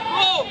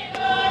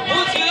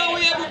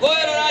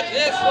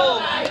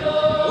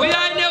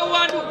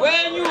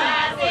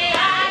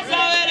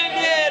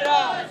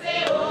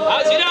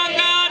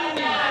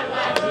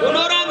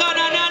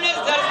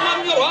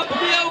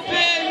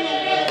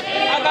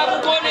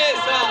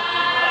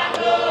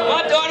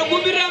Vati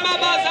vanokupirira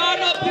mabasa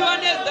vanopiwa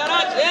nezita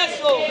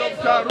raJesu.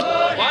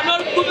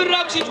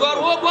 Vanokupirira kuchinjwa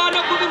ruoko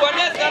vanokupirwa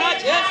nezita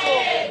raJesu.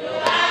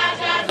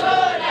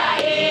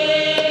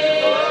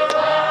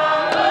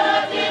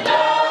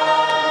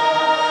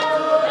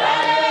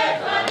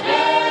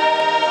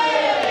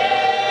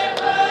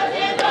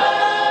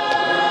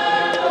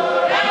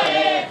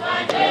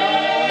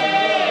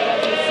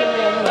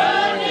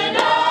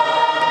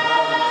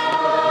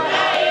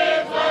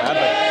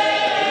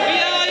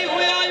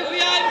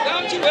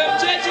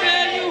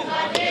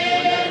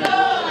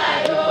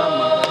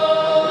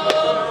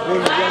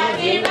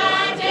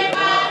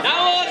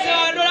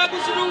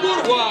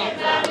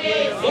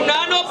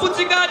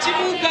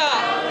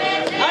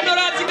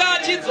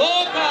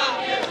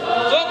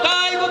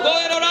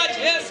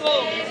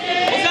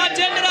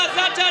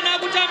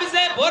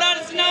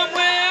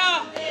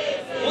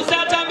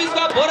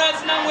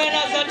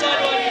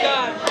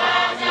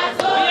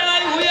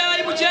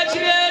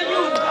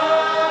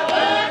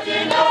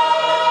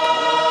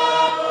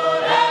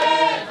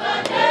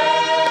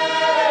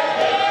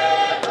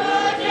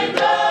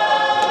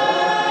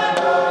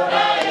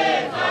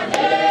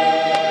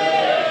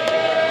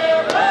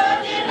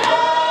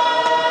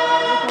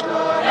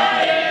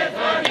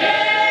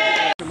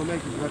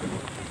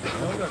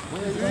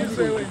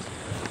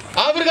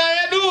 Afrika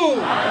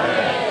yedu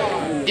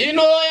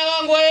ino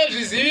yakangove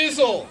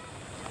zviziviso.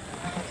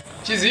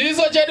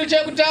 Chiziviso chedu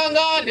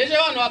chekutanga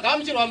ndechevanhu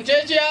vagamuchirwa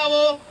muchechi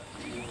yavo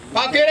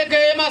pakereke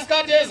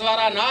yemasikati ezuva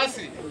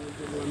ranhasi.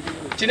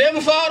 Tine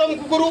mufaro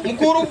mukuru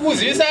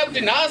kukuzivisa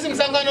kuti nhasi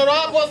musangano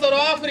rwaapostoro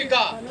waAfrica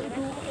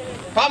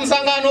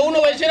pamusangano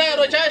uno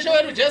wechirayiro chaishe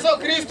wedu Jesu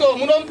Kristu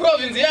muno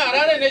muprovinzi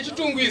yeHarare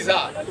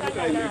nechitungwiza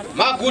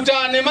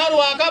maguta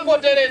nemaruwa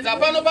akapoteredza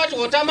pano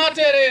pachigota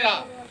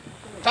Materera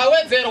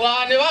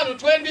tawedzerwa nevanhu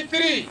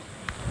 23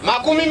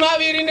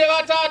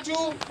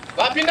 23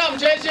 vapinda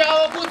muchechi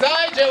yavo.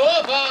 Kudzai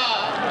Jehovha,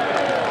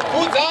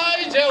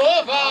 kudzai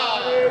Jehovha.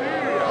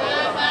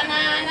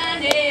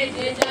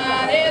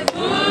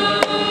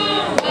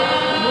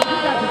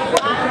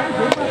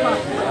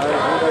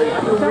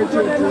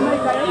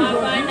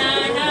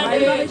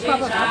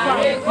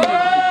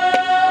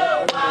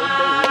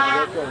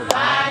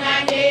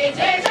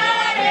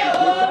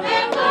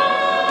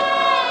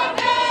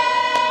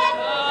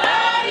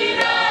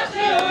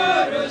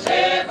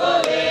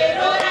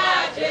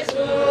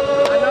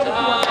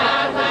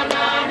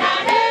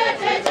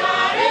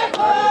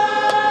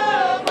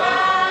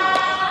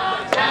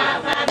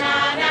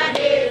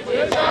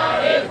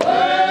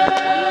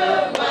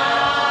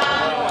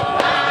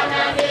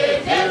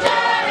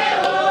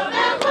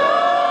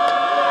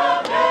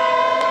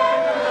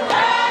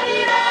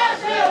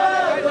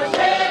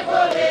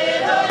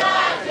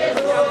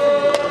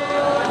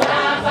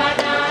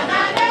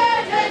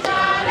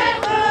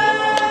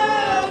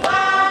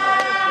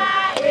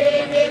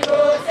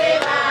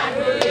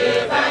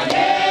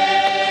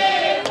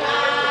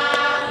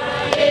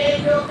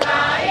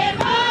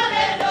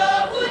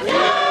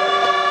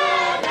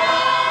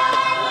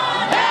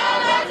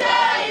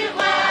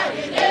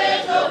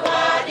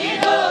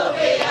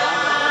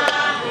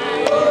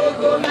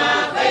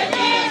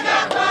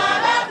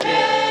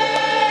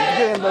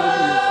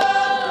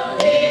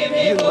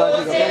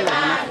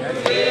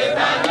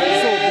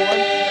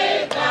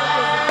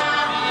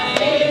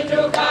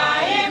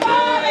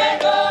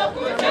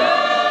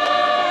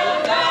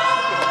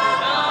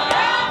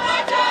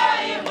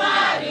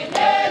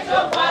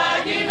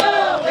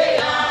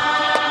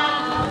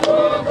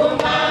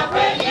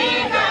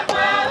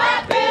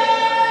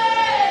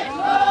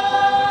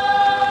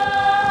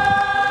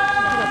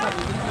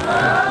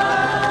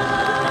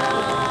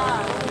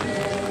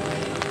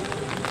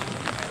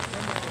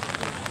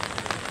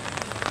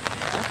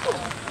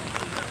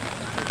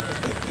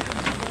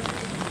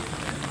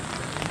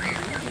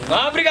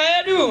 Afrika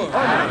yedu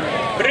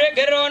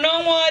kuregererwa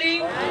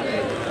naMwari.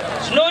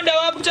 Zvinoda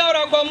wakutaura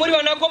kwamuri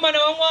vanakomana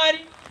vaMwari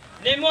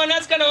nemi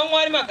vanasikana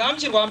vaMwari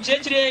magamuchirwa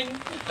muchechi renyu.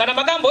 Kana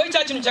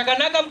makamboita chinhu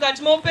chakanaka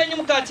mukati meupenyu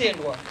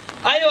mukatendwa,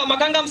 aiwa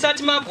makanga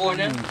musati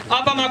magona,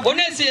 apa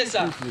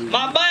magonesesa,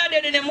 mabaya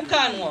dede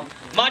nemukanwa,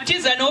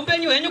 matiza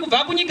neupenyu hwenyu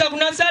kubva kunyika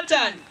kuna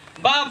Satani.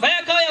 Mbavha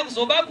yakauya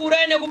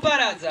kuzobakurai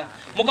nekuparadza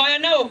mukauya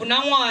nawo kuna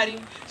Mwari.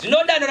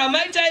 Zvino danho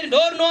ramaita iri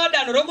ndo rinova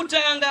danho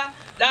rokutanga,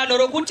 danho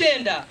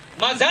rokutenda.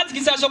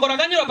 Mazadzikisa shoko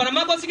rakanyorwa pana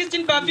Marko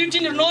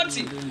 16:15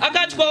 rinoti,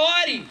 akati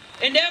kwavari,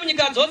 endai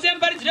munyika dzose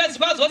muparidzire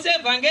zvipo zvose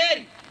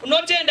evhangeri.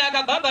 Unotenda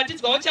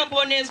akabhabhatidzwa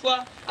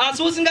uchaponeswa,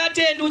 asi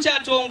usingatendi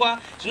uchatongwa.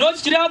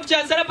 Zvinoti chireva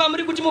kuchasara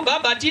pamuri kuti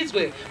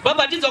mubhabhatidzwe.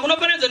 Kubhabhatidzwa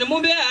kunofananidzwa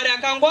nemombe yehari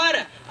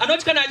akangwara,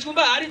 anoti kana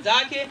achiumba hari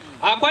dzake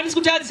hakwanisi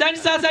kuti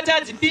adzishandisa asati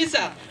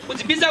adzipisa.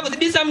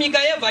 Kudzibisa munyika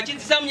yevhu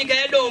achidzisa munyika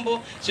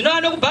yedombo. Zvino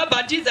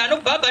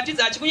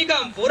anokubhabhatidza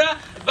achikunyika mvura,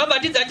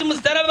 kubhabhatidza achi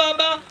muzita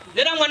raBaba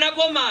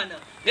neramwanakomana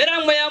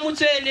neramweya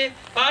mutsvene.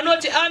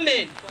 Paanoti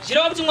amen,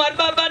 zvireva kuti Mwari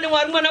Baba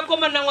neMwari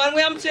Mwanakomana naMwari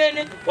Mweya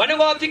Mutsvene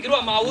wanenge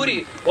wapfigirwa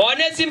mauri.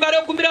 Waone simba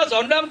rekukumbira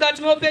zvaunoda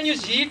mukati meupenyu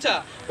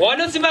zviita,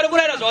 waone simba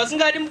rekurayira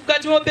zvawasingadi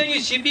mukati meupenyu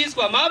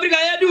zvichibiswa. MaAfrica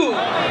yedu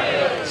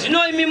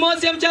zvino imi imi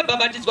mose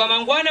muchabhabhatidzwa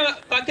mangwana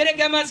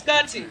pakereke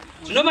yamasikati.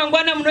 Zvino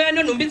mangwana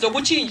munoenda nhumbi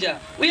dzokuchinja.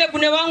 Uye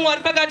kune vamwe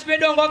vari pakati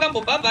pedu vanga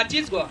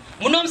vakambobhabhatidzwa.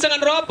 Muno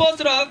musangano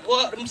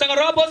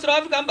wavaposteri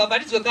wafika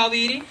mubhabhatidzwe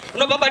kaviri,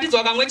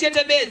 unobhabhatidzwa kamwe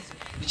chete bedzi.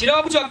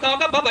 Zvichireva kuti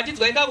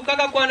wakabhabhatidzwa ikako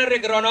kakakwana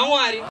regerwa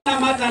naMwari.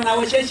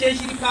 Matanawo cheshe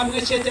chiri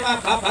pamwe chete,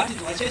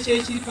 vabhabhatidzwa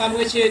cheshe chiri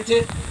pamwe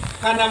chete.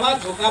 Kana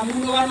vadzoka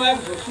muno vanouya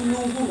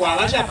kuzosunungurwa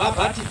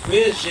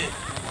vachabhabhatidzwezve.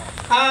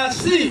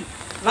 Asi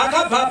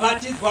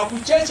vakabhabhatidzwa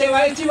kucheche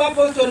vaiti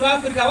vapostori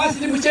vaAfrica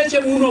vasiri mucheche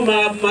muno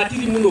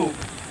matiri muno.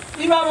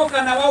 Ivavo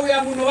kana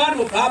vauya muno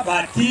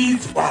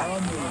vanobhabhatidzwa.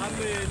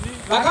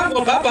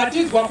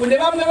 Vakambobhabhatidzwa kune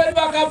vamwe vedu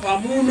vakabva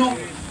muno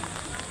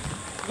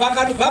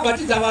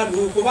vakatobhabhatidza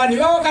vanhu uko. Vanhu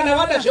ivavo kana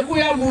vada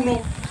zvekuuya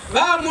muno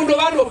vamuno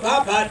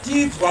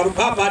vanobhabhatidzwa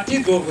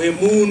rubhabhatidzo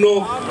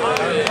rwemuno.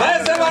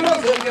 Vaise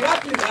vanozonge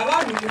vapinza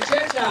vanhu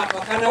mucheche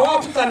apa kana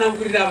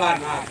wakutsanangurira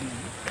vanhu apa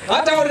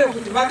vataurire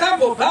kuti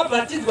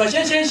vakambobhabhatidzwa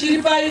cheshe chiri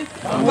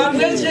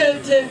pamwe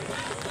chete,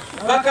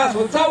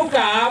 vakazotsauka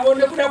havo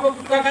nekuda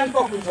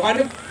kwekukanganikwa kunzwa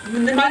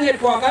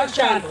nemanyepo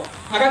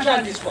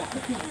akashandiswa.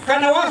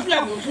 Kana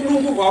wasuya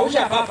kusunungurwa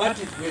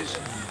uchabhabhatidzwezve.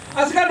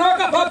 Asi kana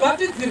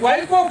wakabhabhatidzirwa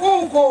ikoko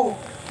uko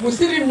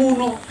musiri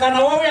muno, kana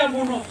wauya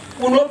muno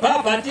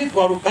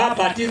unobhabhatidzwa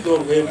rubhabhatidzo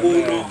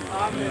rwemuno.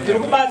 Tiri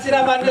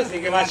kubatsira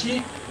vanezenge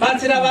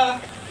vachibatsira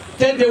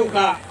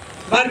vatendeuka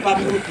vari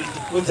pamurupiti.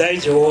 Kudzai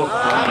Jehovha.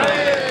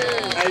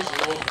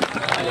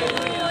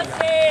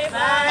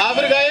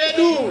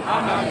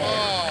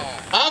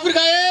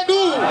 Afrika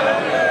yedu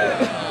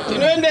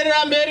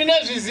tinoenderera mberi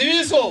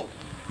nezviziviso.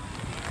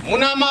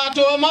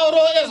 Munamato wemauro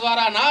ezuva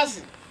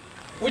ranhasi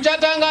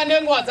uchatanga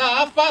nenguva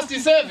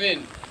dza7:30.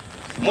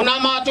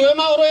 Munamato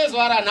wemauro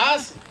ezuva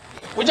ranhasi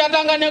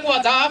uchatanga nenguva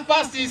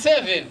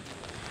dza7:30.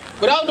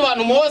 Kuda kuti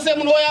vanhu mose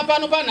munouya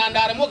pano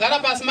panhandare mogara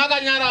pasi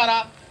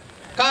makanyarara.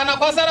 Kana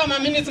kwasara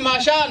maminitsi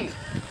mashanu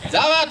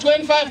dzava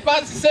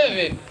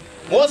 7:25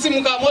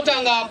 mosimuka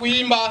motanga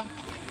kuimba.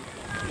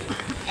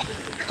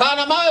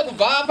 Kana mave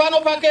kubva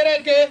pano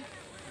pakereke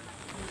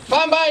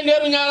fambai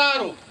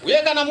nerunyararo.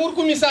 Uye kana muri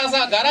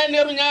kumisasa garai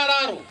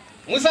nerunyararo.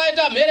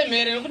 Musaita mhere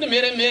nekuti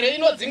mhere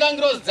inodzinga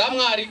ngirozi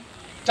dzaMwari.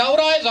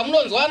 Taurai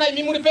zvamunonzwana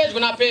imi muri pedyo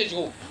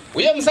napedyo.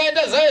 Uye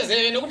musaita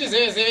zeve nekuti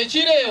zeve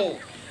chirevo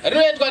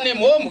rinoitwa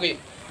nemhombwe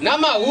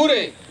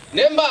namahure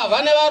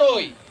nembavha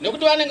nevaroyi,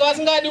 nekuti vanenge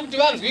vasingadi kuti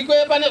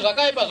vanzwikwe pane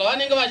zvakaipa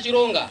zvavanenge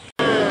vachironga.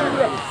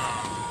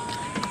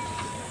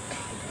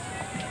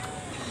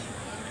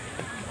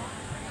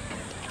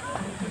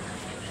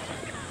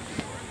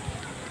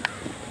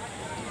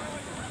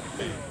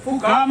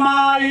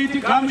 Fugamai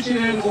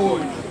tigamuchire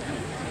ngoni.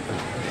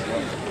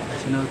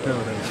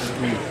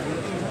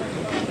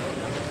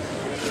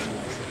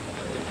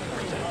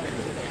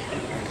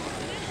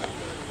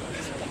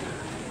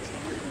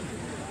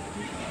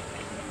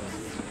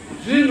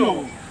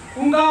 Zvino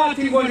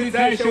ungati ngoni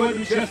dzaishe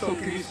wedu Jesu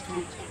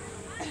Kristu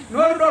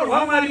norudo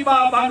rwaMwari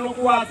Baba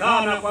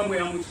nokuwadzana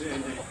kwaMweya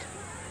Mutsvene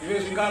ive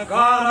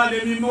zvingagara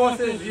nemi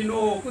mose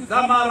zvino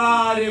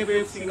kudzamarare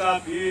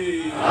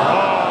kwekusingaperi.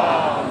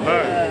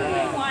 Amen.